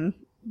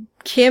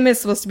Kim is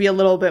supposed to be a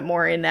little bit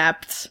more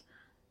inept,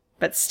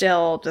 but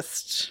still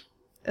just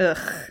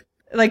ugh.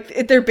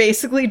 Like, they're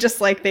basically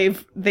just like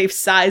they've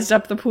sized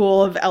up the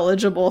pool of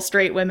eligible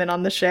straight women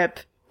on the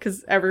ship,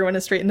 because everyone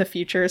is straight in the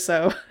future,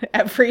 so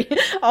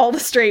all the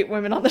straight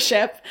women on the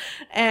ship.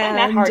 And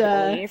not hard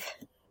to believe.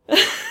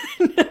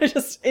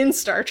 Just in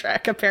Star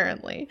Trek,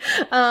 apparently.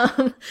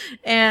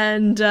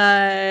 And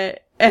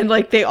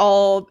like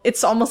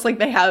it's almost like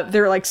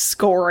they're like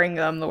scoring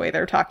them the way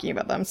they're talking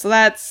about them. So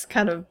that's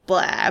kind of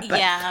blah. But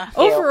yeah.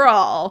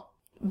 Overall,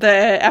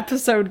 the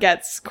episode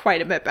gets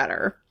quite a bit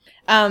better.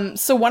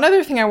 So one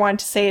other thing I wanted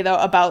to say, though,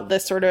 about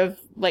this sort of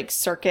like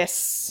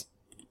circus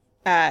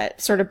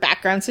sort of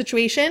background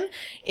situation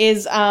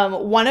is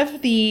one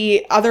of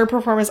the other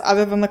performers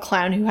other than the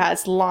clown who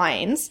has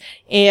lines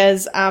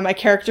is a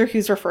character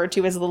who's referred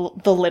to as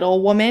the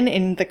little woman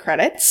in the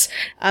credits.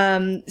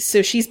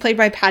 So she's played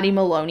by Patty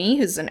Maloney,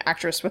 who's an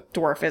actress with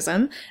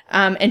dwarfism,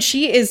 and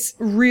she is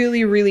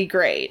really, really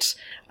great.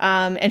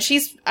 And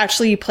she's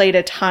actually played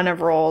a ton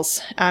of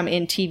roles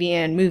in TV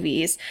and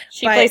movies.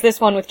 She plays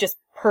this one with just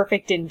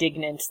perfect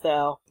indignance,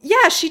 though.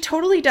 Yeah, she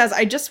totally does.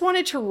 I just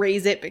wanted to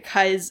raise it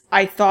because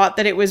I thought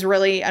that it was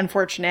really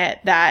unfortunate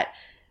that,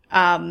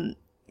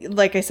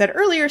 like I said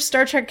earlier,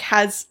 Star Trek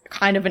has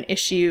kind of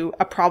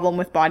a problem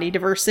with body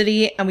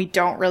diversity, and we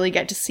don't really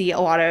get to see a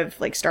lot of,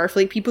 like,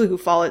 Starfleet people who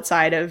fall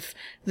outside of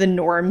the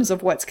norms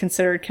of what's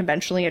considered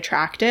conventionally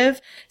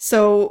attractive.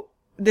 So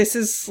this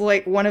is,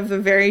 like, one of the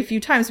very few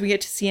times we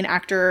get to see an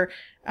actor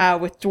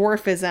with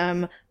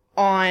dwarfism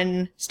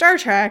on Star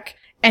Trek.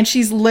 And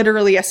she's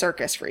literally a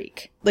circus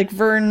freak. Like,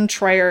 Vern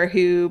Troyer,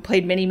 who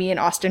played Mini-Me in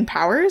Austin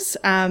Powers,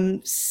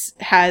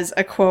 has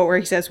a quote where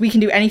he says, "We can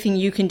do anything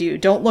you can do.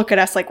 Don't look at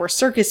us like we're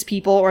circus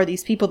people or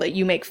these people that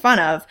you make fun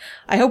of.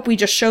 I hope we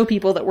just show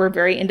people that we're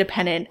very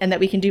independent and that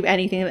we can do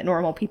anything that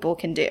normal people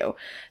can do."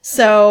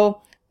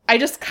 So I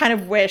just kind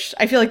of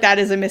I feel like that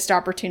is a missed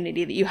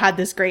opportunity, that you had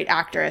this great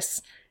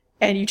actress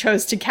and you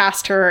chose to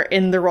cast her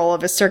in the role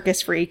of a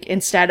circus freak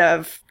instead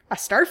of a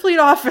Starfleet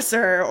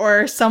officer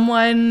or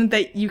someone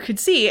that you could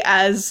see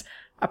as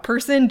a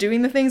person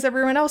doing the things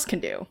everyone else can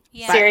do.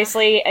 Yeah.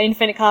 Seriously,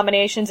 infinite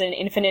combinations and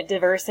infinite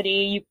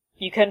diversity.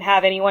 You couldn't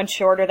have anyone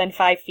shorter than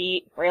 5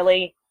 feet,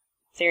 really?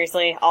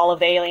 Seriously, all of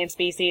the alien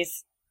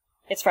species.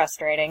 It's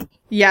frustrating.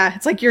 Yeah,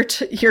 it's like you're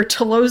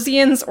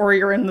Telosians or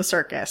you're in the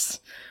circus.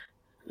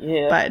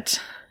 Yeah.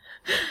 But...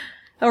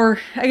 Or,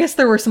 I guess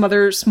there were some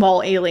other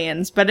small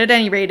aliens, but at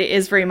any rate, it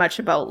is very much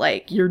about,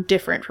 like, you're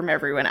different from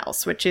everyone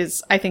else, which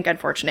is, I think,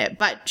 unfortunate.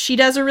 But she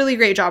does a really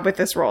great job with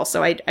this role,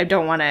 so I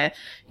don't want to,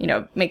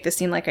 make this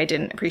seem like I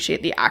didn't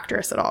appreciate the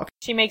actress at all.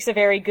 She makes a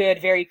very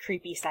good, very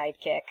creepy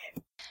sidekick.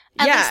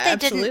 At least they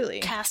absolutely.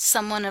 didn't cast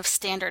someone of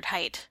standard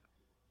height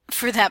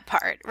for that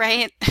part,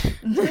 right?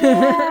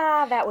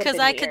 Yeah, that would be Because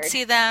I could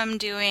see them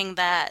doing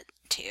that,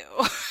 too.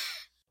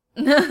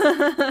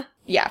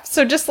 Yeah,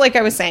 so just like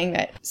I was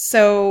saying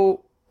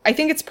so I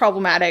think it's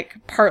problematic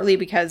partly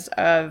because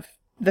of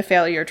the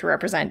failure to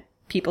represent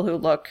people who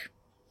look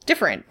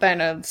different than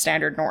a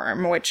standard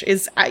norm, which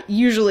is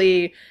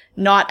usually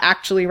not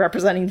actually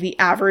representing the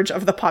average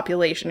of the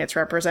population. It's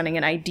representing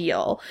an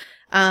ideal.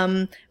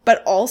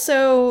 But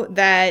also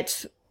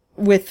that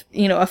with,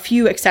 a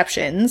few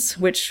exceptions,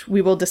 which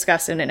we will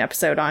discuss in an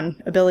episode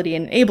on ability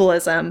and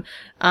ableism,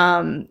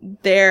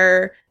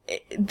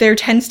 there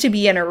tends to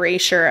be an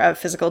erasure of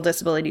physical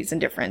disabilities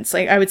and difference.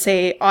 Like, I would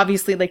say,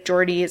 obviously, like,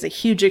 Geordi is a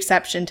huge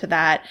exception to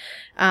that.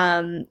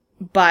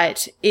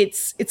 But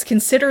it's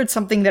considered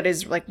something that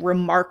is, like,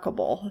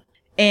 remarkable.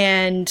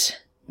 And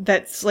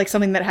that's, like,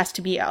 something that has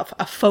to be a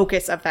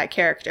focus of that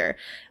character.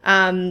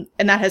 And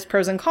that has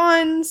pros and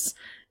cons.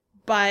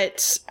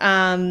 But,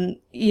 when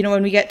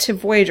we get to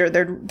Voyager,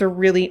 there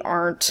really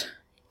aren't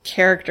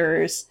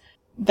characters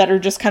that are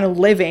just kind of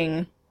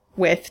living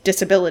with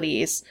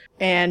disabilities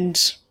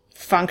and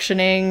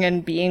functioning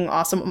and being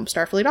awesome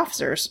Starfleet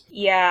officers.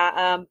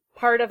 Yeah,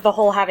 part of the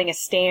whole having a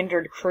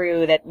standard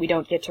crew that we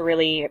don't get to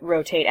really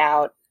rotate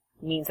out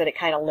means that it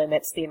kind of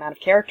limits the amount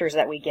of characters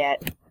that we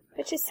get,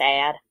 which is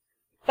sad.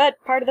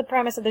 But part of the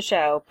premise of the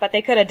show, but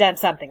they could have done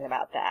something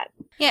about that.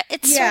 Yeah,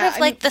 it's sort of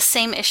like the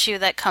same issue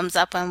that comes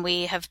up when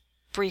we have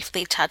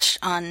briefly touched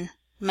on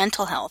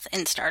mental health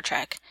in Star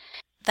Trek.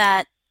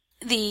 That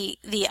the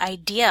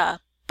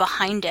idea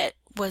behind it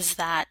was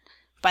that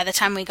by the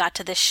time we got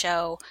to this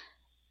show,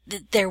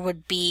 there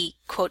would be,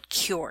 quote,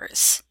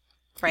 cures,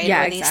 right?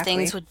 Yeah, where these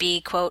things would be,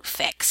 quote,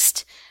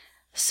 fixed.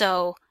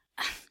 So,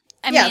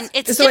 I mean,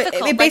 it's so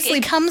difficult. It basically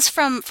it comes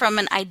from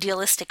an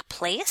idealistic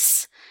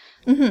place,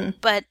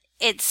 but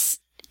it's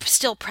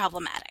still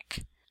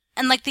problematic.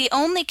 And, like, the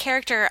only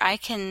character I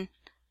can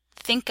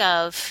think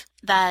of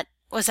that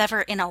was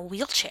ever in a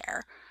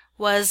wheelchair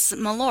was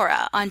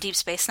Melora on Deep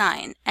Space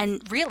Nine.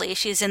 And really,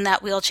 she's in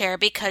that wheelchair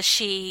because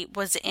she's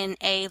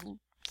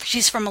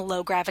from a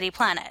low-gravity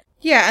planet.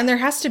 Yeah, and there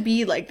has to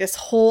be, like, this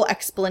whole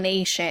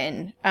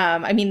explanation.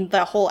 I mean,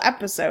 the whole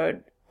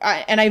episode,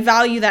 and I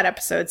value that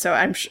episode, so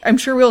I'm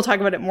sure we'll talk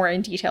about it more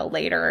in detail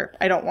later.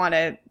 I don't want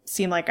to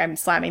seem like I'm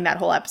slamming that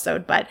whole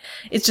episode, but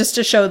it's just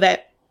to show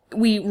that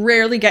we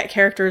rarely get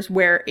characters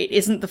where it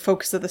isn't the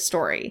focus of the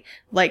story.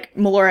 Like,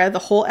 Melora, the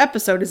whole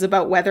episode is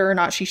about whether or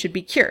not she should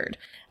be cured.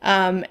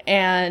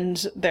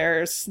 And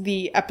there's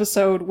the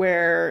episode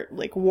where,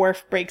 like,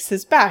 Worf breaks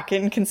his back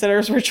and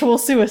considers ritual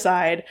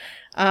suicide.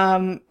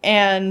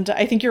 And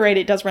I think you're right,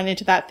 it does run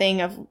into that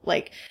thing of,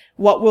 like,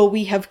 what will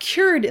we have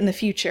cured in the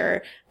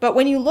future? But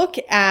when you look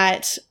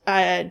at,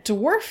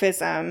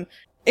 dwarfism,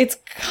 it's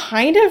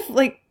kind of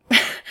like,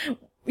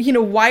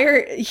 why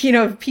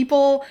are,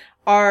 people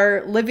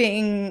are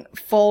living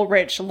full,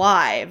 rich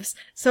lives.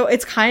 So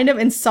it's kind of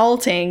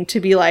insulting to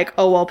be like,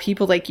 oh, well,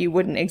 people like you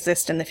wouldn't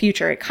exist in the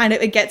future.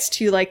 It gets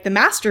to, like, the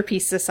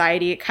Masterpiece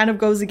Society. It kind of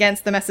goes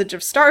against the message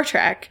of Star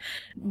Trek.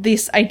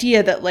 This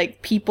idea that,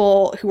 like,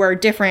 people who are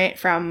different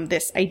from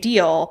this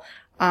ideal,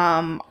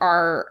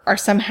 are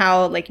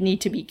somehow, like,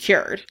 need to be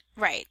cured.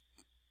 Right.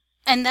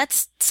 And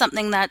that's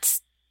something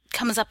that's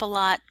comes up a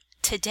lot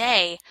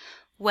today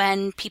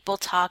when people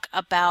talk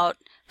about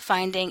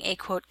finding a,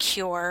 quote,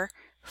 cure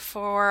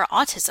for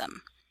autism.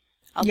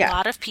 A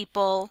lot of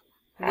people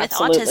with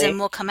autism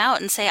will come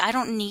out and say, I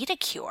don't need a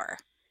cure.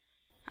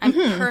 I'm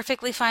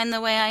perfectly fine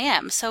the way I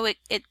am. So it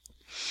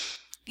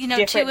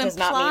to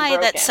imply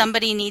that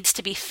somebody needs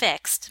to be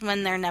fixed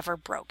when they're never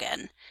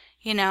broken.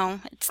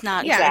 It's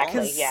not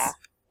exactly,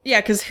 Yeah,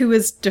 because who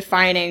is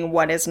defining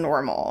what is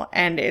normal?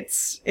 And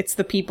it's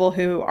the people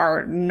who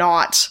are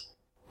not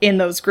in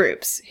those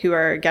groups who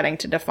are getting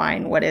to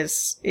define what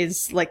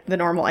is like the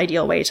normal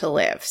ideal way to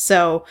live.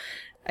 So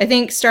I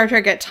think Star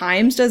Trek at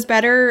times does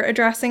better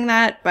addressing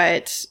that,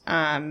 but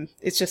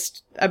it's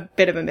just a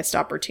bit of a missed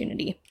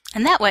opportunity.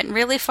 And that went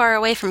really far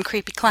away from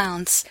creepy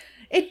clowns.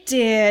 It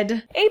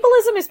did.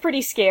 Ableism is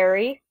pretty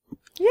scary.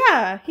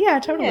 Yeah,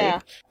 totally. Yeah.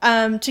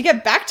 To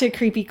get back to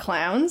creepy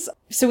clowns,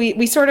 so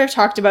we sort of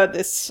talked about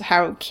this,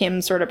 how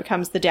Kim sort of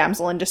becomes the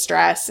damsel in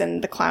distress,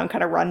 and the clown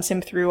kind of runs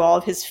him through all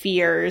of his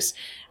fears,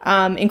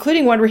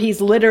 including one where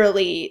he's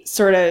literally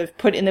sort of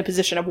put in the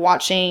position of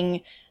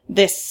watching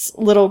this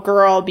little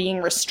girl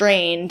being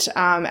restrained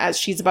as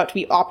she's about to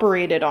be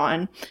operated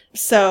on.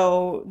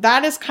 So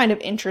that is kind of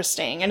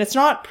interesting. And it's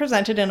not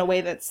presented in a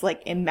way that's,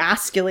 like,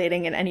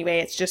 emasculating in any way.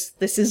 It's just,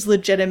 this is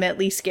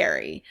legitimately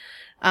scary.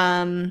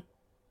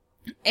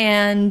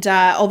 And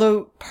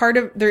although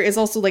there is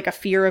also, like, a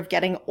fear of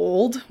getting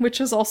old, which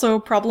is also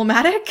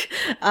problematic.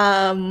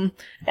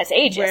 That's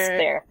ageist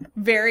there.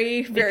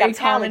 Very, very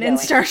common in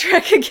Star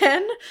Trek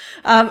again.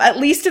 At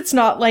least it's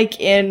not like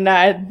in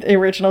the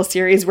original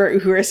series where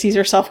Uhura sees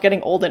herself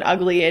getting old and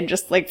ugly and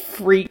just, like,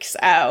 freaks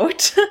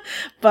out.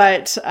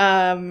 But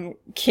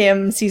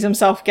Kim sees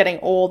himself getting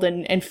old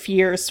and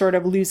fears sort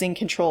of losing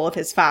control of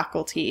his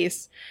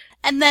faculties.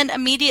 And then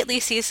immediately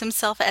sees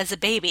himself as a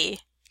baby.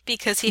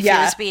 Because he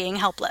fears being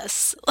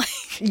helpless.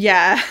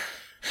 Yeah.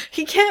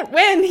 He can't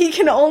win. He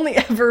can only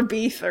ever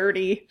be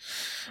 30.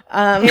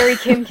 Harry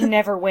Kim can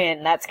never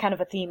win. That's kind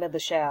of a theme of the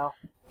show.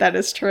 That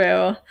is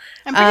true.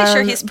 I'm pretty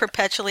sure he's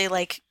perpetually,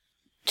 like,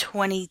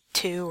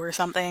 22 or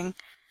something.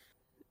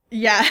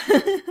 Yeah.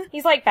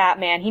 He's like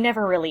Batman. He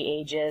never really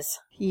ages.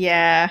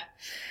 Yeah.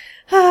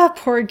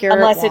 Poor Garrett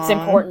Unless Wang. it's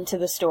important to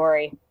the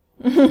story.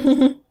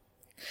 And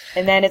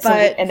then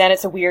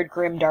it's a weird,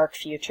 grim, dark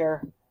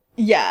future.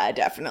 Yeah,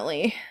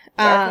 definitely.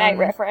 Dark Knight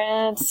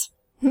reference.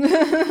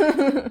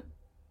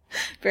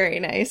 Very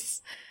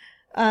nice.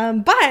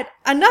 But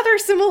another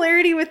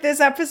similarity with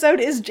this episode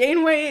is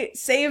Janeway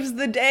saves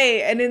the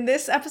day. And in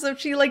this episode,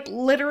 she, like,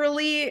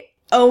 literally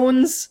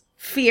owns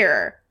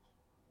fear.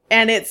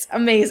 And it's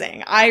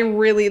amazing.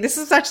 This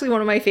is actually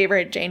one of my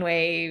favorite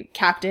Janeway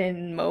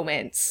captain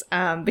moments.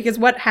 Because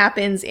what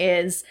happens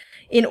is,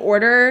 in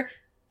order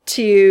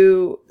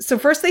so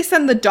first they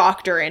send the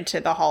doctor into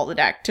the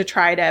holodeck to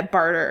try to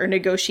barter or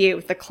negotiate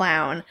with the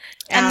clown.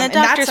 And the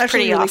doctor's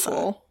pretty awesome.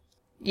 Cool.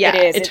 Yeah,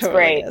 it is. It it's totally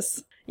great.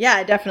 is.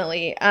 Yeah,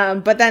 definitely.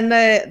 But then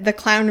the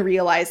clown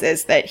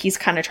realizes that he's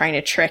kind of trying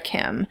to trick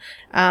him,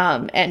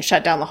 and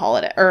shut down the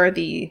holodeck,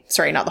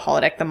 not the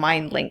holodeck, the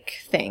mind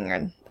link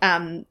thing.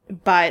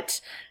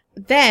 But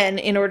then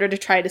in order to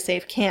try to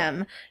save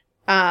Kim,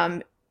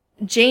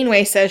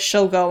 Janeway says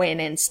she'll go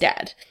in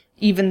instead,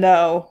 even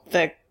though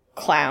the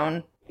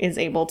clown is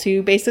able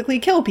to basically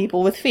kill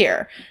people with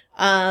fear.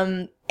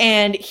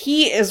 And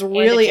he is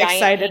really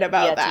excited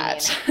about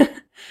that.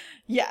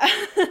 Yeah.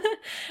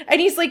 And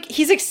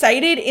he's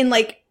excited in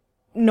like,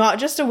 not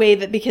just a way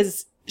that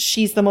because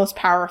she's the most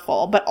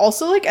powerful, but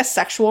also like a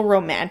sexual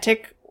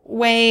romantic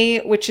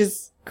way, which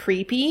is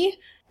creepy.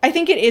 I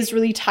think it is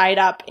really tied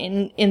up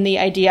in the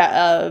idea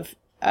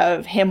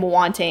of him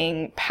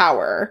wanting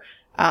power,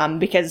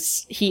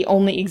 because he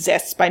only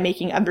exists by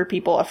making other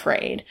people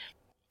afraid.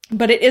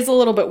 But it is a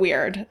little bit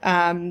weird.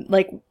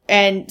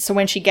 And so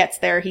when she gets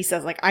there, he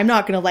says, like, I'm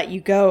not going to let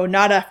you go.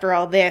 Not after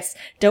all this.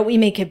 Don't we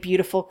make a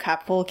beautiful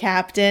couple,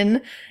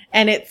 Captain?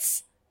 And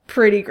it's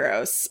pretty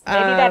gross. Maybe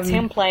that's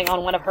him playing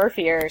on one of her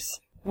fears,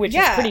 which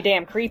is pretty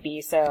damn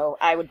creepy. So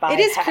I would buy that.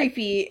 It is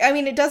creepy. I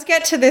mean, it does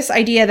get to this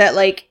idea that,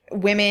 like,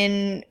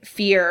 women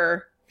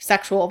fear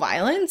sexual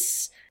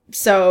violence.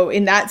 So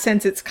in that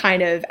sense, it's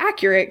kind of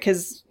accurate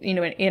because, you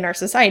know, in our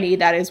society,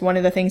 that is one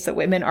of the things that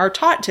women are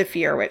taught to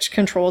fear, which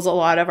controls a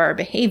lot of our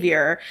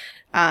behavior,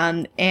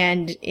 and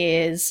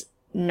is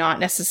not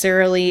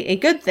necessarily a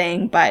good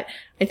thing. But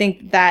I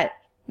think that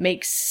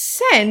makes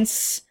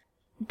sense.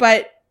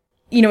 But,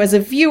 you know, as a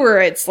viewer,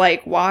 it's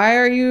like, why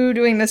are you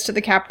doing this to the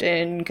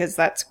captain? Because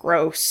that's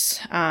gross.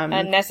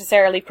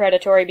 Unnecessarily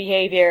predatory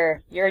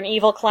behavior. You're an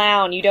evil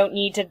clown. You don't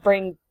need to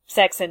bring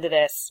sex into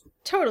this.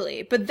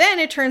 Totally. But then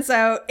it turns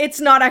out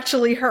it's not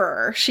actually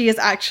her. She is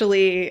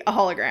actually a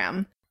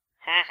hologram.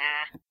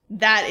 Haha.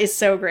 That is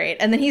so great.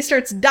 And then he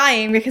starts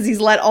dying because he's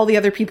let all the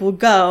other people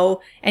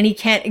go and he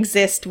can't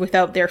exist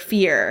without their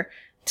fear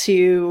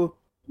to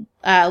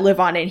live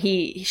on. And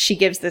she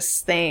gives this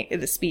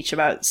speech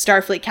about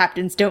Starfleet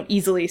captains don't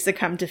easily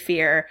succumb to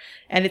fear.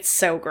 And it's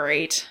so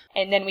great.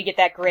 And then we get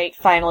that great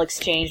final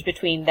exchange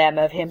between them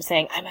of him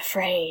saying, I'm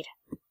afraid.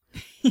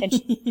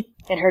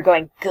 And her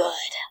going,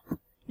 good.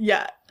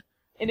 Yeah.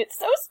 And it's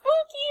so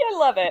spooky. I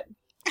love it.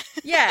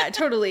 Yeah,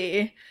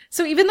 totally.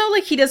 So even though,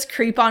 like, he does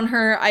creep on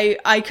her,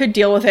 I could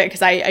deal with it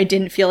because I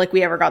didn't feel like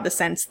we ever got the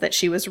sense that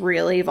she was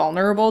really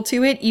vulnerable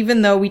to it,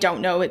 even though we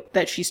don't know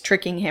that she's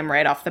tricking him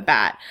right off the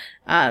bat.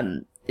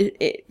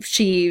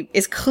 She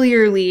is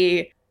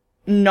clearly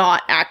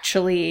not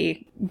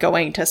actually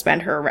going to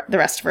spend the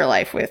rest of her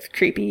life with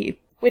Creepy.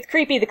 With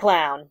Creepy the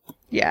clown.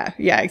 Yeah,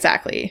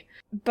 exactly.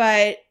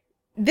 But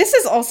this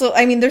is also,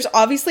 I mean, there's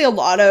obviously a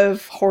lot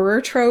of horror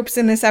tropes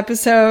in this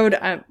episode,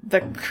 the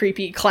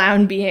creepy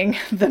clown being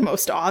the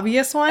most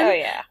obvious one. Oh,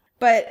 yeah.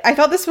 But I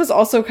thought this was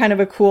also kind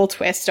of a cool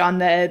twist on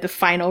the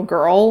final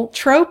girl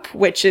trope,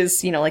 which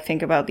is, you know, like,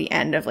 think about the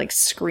end of, like,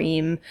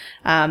 Scream.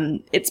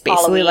 It's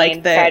basically Halloween,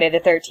 like Friday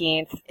the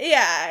 13th.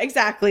 Yeah,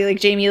 exactly.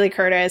 Like Jamie Lee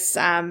Curtis.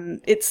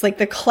 It's like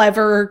the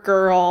clever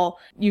girl,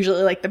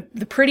 usually like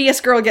the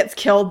prettiest girl gets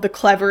killed, the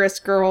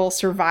cleverest girl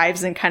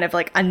survives and kind of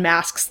like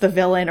unmasks the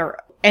villain or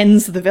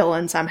ends the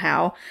villain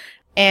somehow.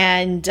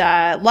 And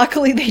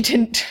luckily they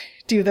didn't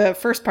do the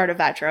first part of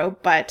that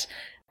trope, but...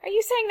 Are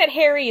you saying that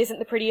Harry isn't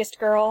the prettiest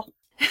girl?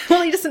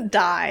 Well, he doesn't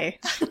die.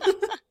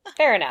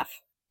 Fair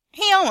enough.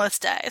 He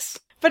almost dies.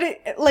 But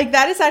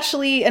that is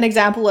actually an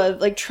example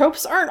of, like,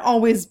 tropes aren't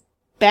always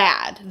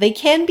bad. They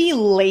can be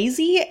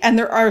lazy, and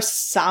there are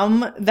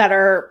some that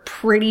are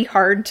pretty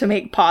hard to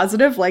make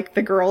positive, like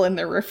the girl in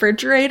the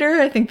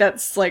refrigerator. I think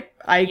that's, like,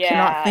 I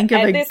cannot think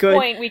of a good... At this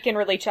point, we can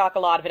really chalk a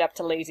lot of it up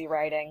to lazy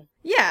writing.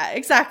 Yeah,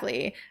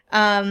 exactly.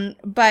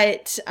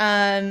 But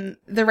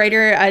the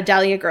writer,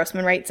 Dahlia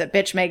Grossman, writes at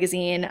Bitch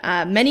Magazine,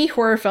 many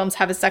horror films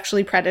have a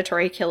sexually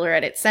predatory killer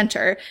at its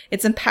center.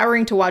 It's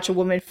empowering to watch a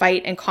woman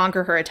fight and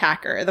conquer her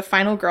attacker. The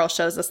final girl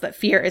shows us that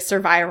fear is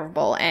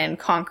survivable and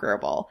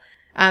conquerable.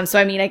 So,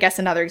 I mean, I guess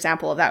another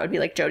example of that would be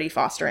like Jodie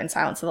Foster in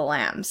Silence of the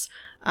Lambs.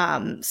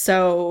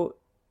 So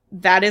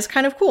that is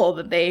kind of cool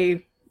that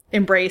they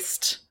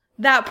embraced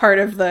that part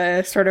of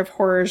the sort of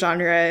horror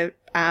genre,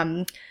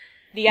 the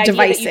idea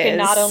devices. That you can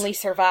not only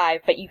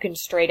survive, but you can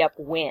straight up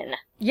win.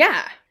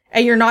 Yeah.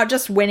 And you're not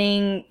just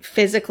winning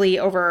physically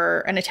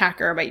over an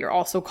attacker, but you're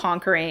also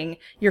conquering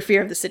your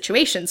fear of the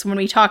situation. So when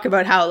we talk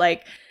about how,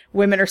 like,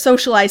 women are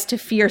socialized to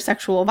fear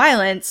sexual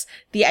violence,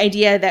 the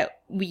idea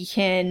that we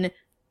can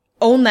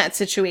own that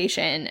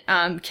situation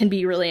can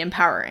be really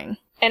empowering.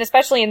 And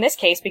especially in this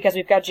case, because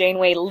we've got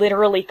Janeway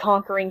literally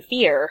conquering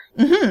fear.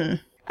 Mm-hmm.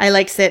 I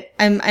likes it.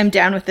 I'm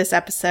down with this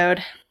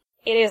episode.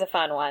 It is a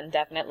fun one,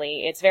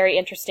 definitely. It's very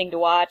interesting to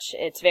watch.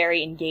 It's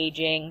very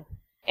engaging.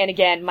 And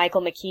again,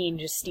 Michael McKean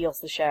just steals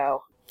the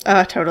show.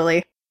 Oh,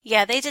 totally.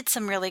 Yeah, they did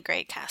some really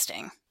great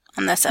casting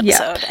on this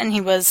episode, and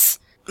he was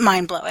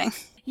mind-blowing.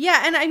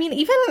 Yeah, and I mean,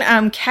 even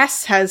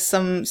Kess has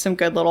some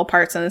good little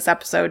parts in this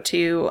episode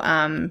too.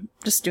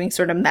 Just doing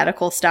sort of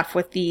medical stuff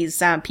with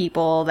these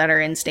people that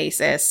are in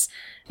stasis.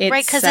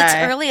 Right, because it's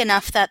early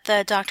enough that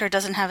the doctor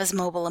doesn't have his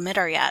mobile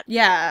emitter yet.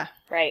 Yeah,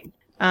 Right.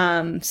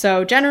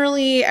 So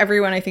generally,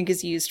 everyone I think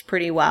is used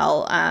pretty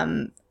well.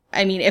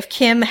 I mean, if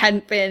Kim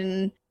hadn't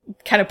been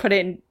kind of put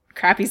in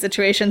crappy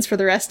situations for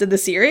the rest of the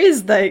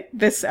series,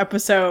 this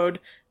episode,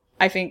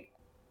 I think,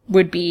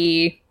 would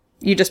be.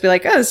 You just be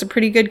like, oh, this is a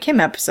pretty good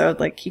Kim episode.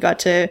 Like, we got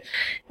to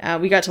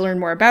learn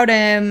more about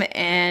him.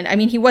 And I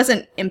mean, he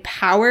wasn't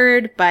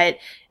empowered, but,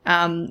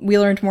 we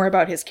learned more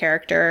about his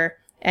character.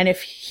 And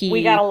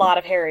we got a lot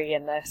of Harry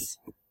in this.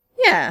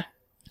 Yeah.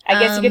 I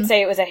guess you could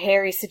say it was a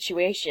Harry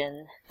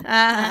situation.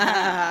 Yeah,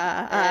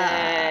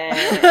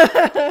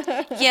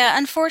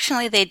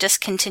 unfortunately, they just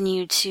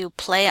continue to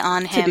play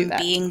on him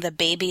being the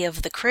baby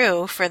of the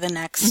crew for the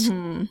next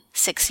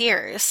 6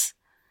 years.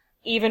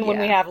 Even when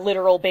we have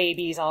literal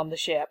babies on the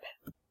ship.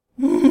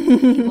 He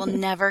will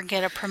never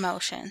get a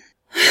promotion.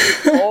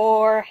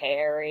 Poor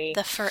Harry.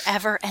 The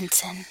forever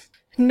ensign.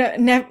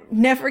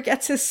 Never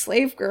gets his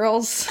slave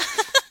girls.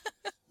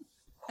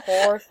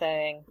 Poor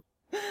thing.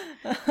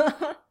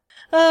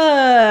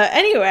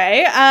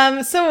 Anyway,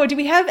 so do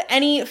we have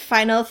any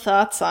final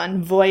thoughts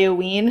on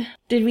Voy-oween?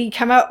 Did we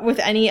come up with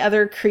any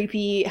other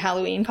creepy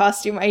Halloween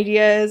costume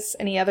ideas?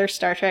 Any other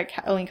Star Trek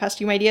Halloween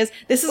costume ideas?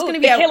 This is going to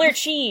be killer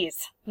cheese.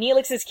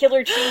 Neelix's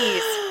killer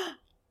cheese.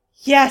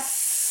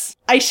 Yes!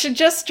 I should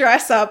just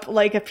dress up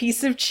like a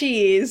piece of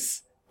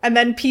cheese, and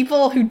then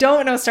people who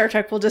don't know Star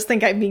Trek will just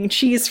think I'm being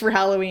cheese for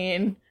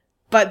Halloween.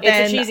 But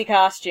then... It's a cheesy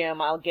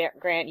costume, I'll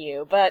grant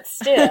you, but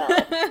still...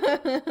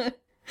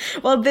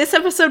 Well, this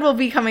episode will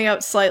be coming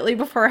out slightly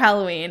before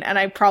Halloween, and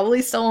I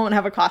probably still won't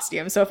have a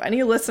costume, so if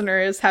any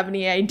listeners have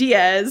any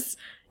ideas,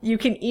 you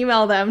can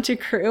email them to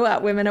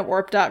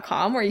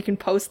crew@womenatwarp.com, or you can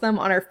post them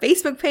on our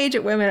Facebook page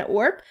at Women at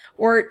Warp,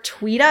 or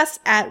tweet us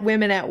at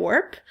Women at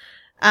Warp.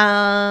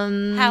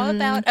 How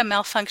about a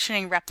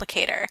malfunctioning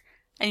replicator?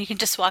 And you can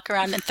just walk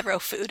around and throw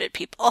food at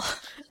people.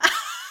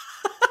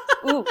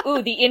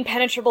 Ooh, the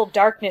impenetrable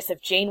darkness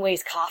of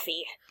Janeway's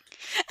coffee.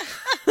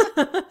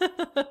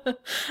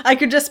 I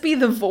could just be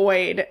the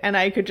Void, and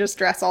I could just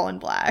dress all in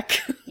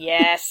black.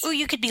 Yes. Ooh,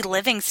 you could be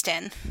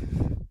Livingston.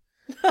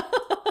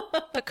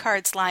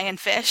 Picard's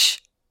lionfish.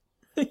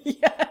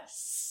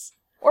 Yes.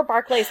 Or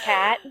Barclay's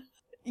cat.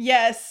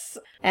 Yes.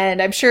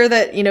 And I'm sure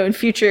that, in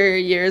future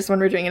years when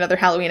we're doing another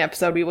Halloween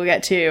episode, we will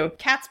get to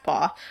Cat's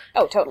Paw.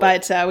 Oh, totally.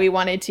 But we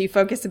wanted to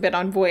focus a bit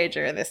on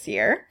Voyager this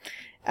year.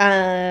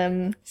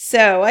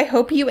 So I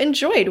hope you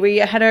enjoyed. We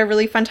had a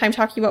really fun time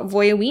talking about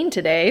Voy-oween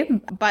today,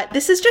 but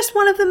this is just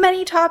one of the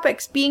many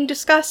topics being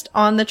discussed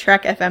on the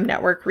Trek FM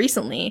network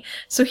recently.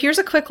 So here's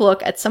a quick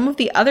look at some of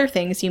the other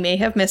things you may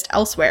have missed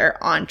elsewhere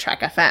on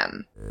Trek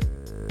FM.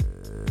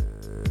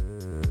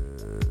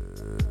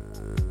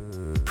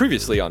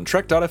 Previously on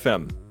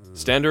Trek.fm,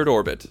 Standard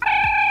Orbit.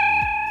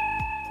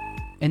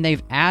 And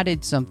they've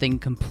added something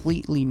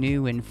completely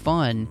new and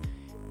fun.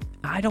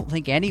 I don't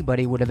think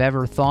anybody would have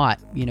ever thought,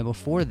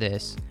 before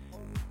this.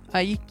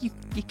 You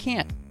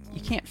can't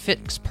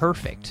fix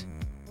perfect.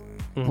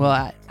 Mm-hmm.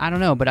 Well, I don't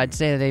know, but I'd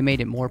say they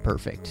made it more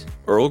perfect.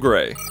 Earl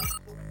Grey.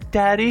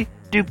 Daddy,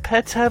 do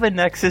pets have a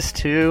Nexus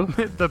too?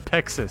 The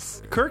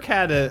Pexus. Kirk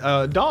had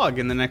a dog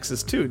in the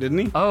Nexus too, didn't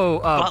he? Oh,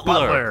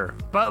 Butler.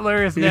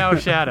 Butler is now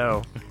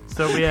Shadow.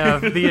 So we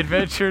have the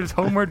adventures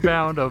homeward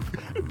bound of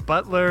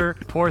Butler,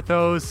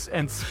 Porthos,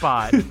 and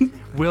Spot.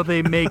 Will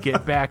they make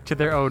it back to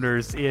their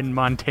owners in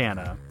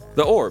Montana?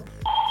 The Orb.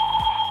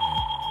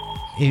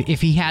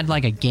 If he had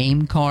like a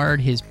game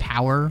card, his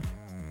power,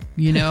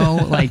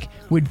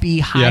 would be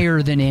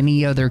higher than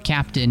any other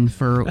captain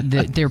for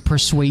their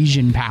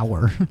persuasion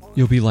power.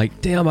 You'll be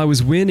like, damn, I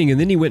was winning, and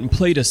then he went and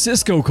played a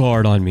Cisco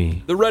card on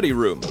me. The Ready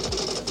Room.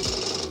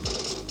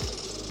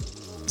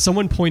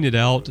 Someone pointed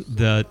out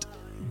that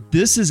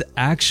this is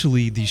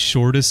actually the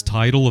shortest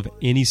title of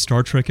any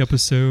Star Trek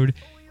episode.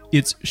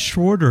 It's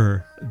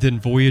shorter than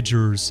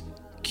Voyager's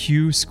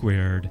Q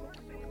squared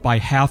by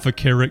half a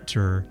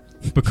character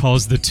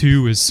because the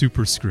 2 is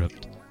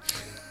superscript.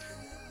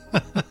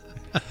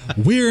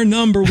 We're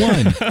number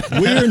one.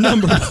 We're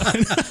number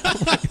one.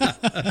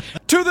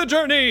 To the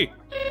journey!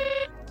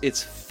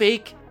 It's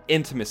fake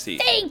intimacy.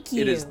 Thank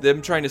you. It is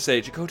them trying to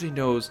say Chakotay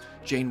knows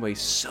Janeway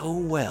so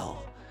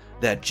well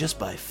that just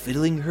by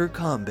fiddling her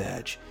comm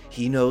badge,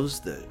 he knows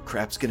the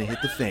crap's gonna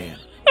hit the fan.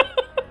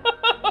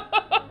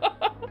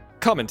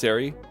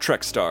 Commentary,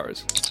 Trek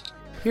Stars.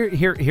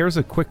 Here's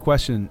a quick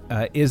question.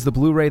 Is the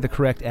Blu-ray the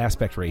correct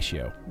aspect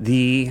ratio?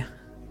 The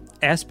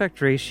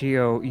aspect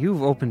ratio,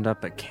 you've opened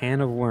up a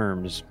can of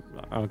worms,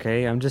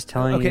 okay? I'm just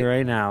telling you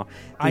right now.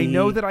 I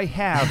know that I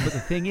have, but the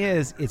thing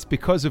is, it's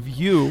because of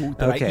you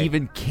that I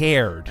even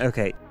cared.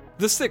 Okay.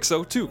 The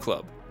 602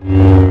 Club.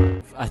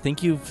 I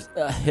think you've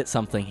hit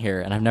something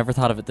here, and I've never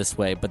thought of it this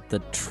way, but the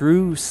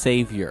true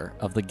savior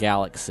of the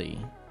galaxy,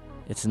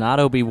 it's not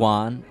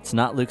Obi-Wan, it's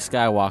not Luke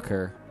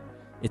Skywalker,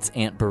 it's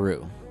Aunt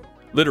Beru.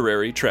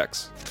 Literary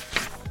Treks.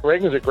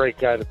 Reagan's a great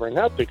guy to bring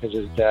up because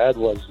his dad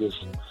was this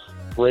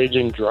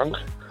raging drunk.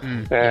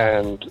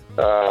 And, he had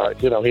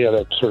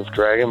to sort of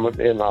drag him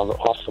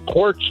off the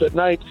porch at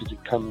night because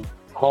he'd come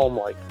home,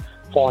 like,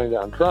 falling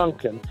down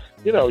drunk. And,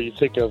 you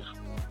think of,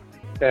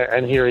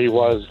 and here he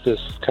was, this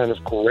kind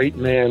of great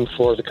man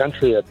for the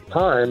country at the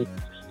time,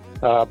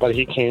 but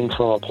he came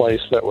from a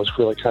place that was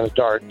really kind of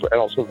dark, but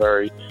also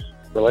very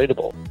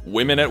relatable.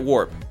 Women at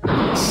Warp.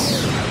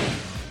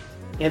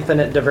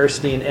 Infinite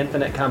diversity and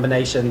infinite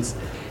combinations,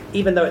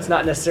 even though it's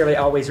not necessarily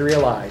always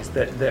realized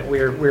that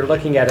we're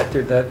looking at it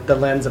through the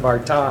lens of our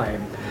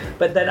time.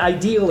 But that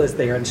ideal is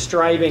there, and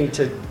striving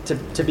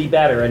to be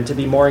better and to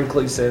be more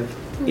inclusive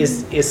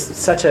is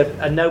such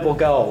a noble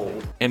goal.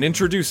 And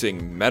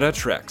introducing Meta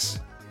Trex.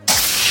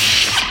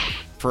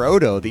 For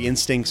Odo, the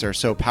instincts are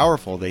so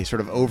powerful, they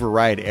sort of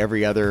override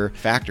every other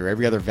factor,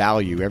 every other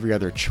value, every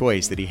other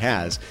choice that he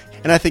has.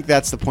 And I think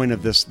that's the point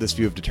of this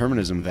view of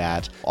determinism,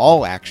 that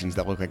all actions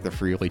that look like they're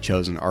freely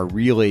chosen are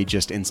really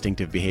just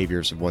instinctive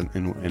behaviors of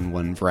in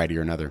one variety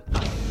or another.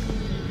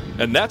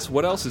 And that's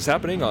what else is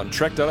happening on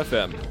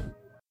Trek.fm.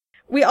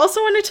 We also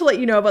wanted to let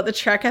you know about the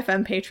Trek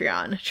FM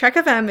Patreon. Trek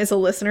FM is a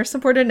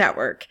listener-supported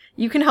network.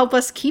 You can help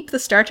us keep the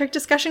Star Trek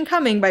discussion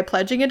coming by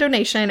pledging a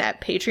donation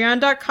at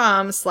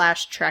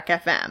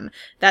patreon.com/TrekFM.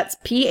 That's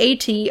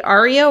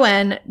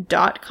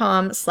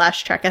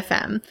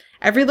patreon.com/TrekFM.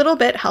 Every little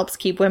bit helps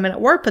keep Women at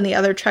Warp and the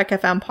other Trek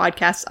FM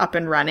podcasts up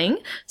and running.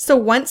 So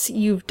once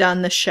you've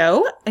done the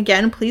show,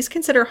 again, please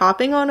consider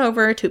hopping on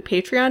over to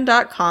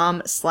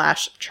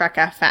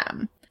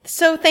patreon.com/TrekFM.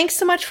 So thanks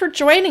so much for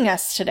joining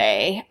us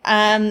today.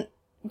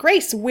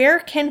 Grace, where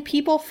can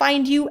people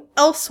find you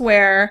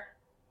elsewhere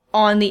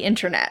on the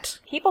internet?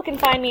 People can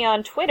find me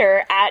on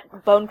Twitter at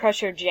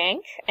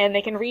BonecrusherJank, and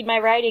they can read my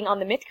writing on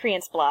the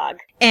Mythcreants blog.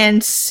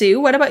 And Sue,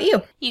 what about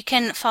you? You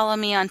can follow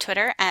me on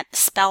Twitter at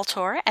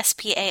Spaltor,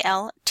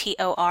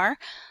 Spaltor,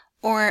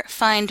 or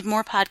find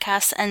more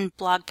podcasts and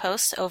blog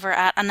posts over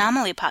at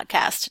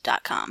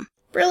anomalypodcast.com.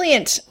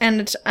 Brilliant.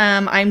 And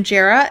I'm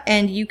Jera,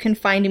 and you can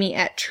find me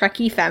at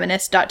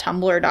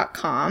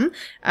trekkiefeminist.tumblr.com.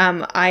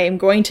 I am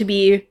going to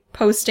be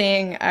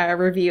posting a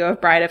review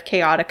of Bride of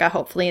Chaotica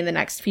hopefully in the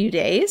next few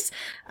days.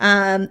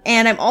 And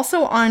I'm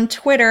also on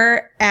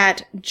Twitter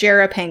at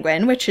Jera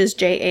Penguin, which is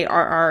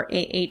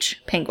JARRAH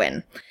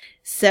Penguin.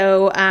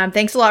 So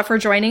thanks a lot for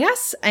joining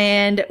us,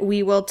 and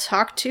we will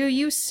talk to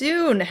you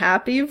soon.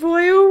 Happy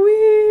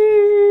Voy-oween!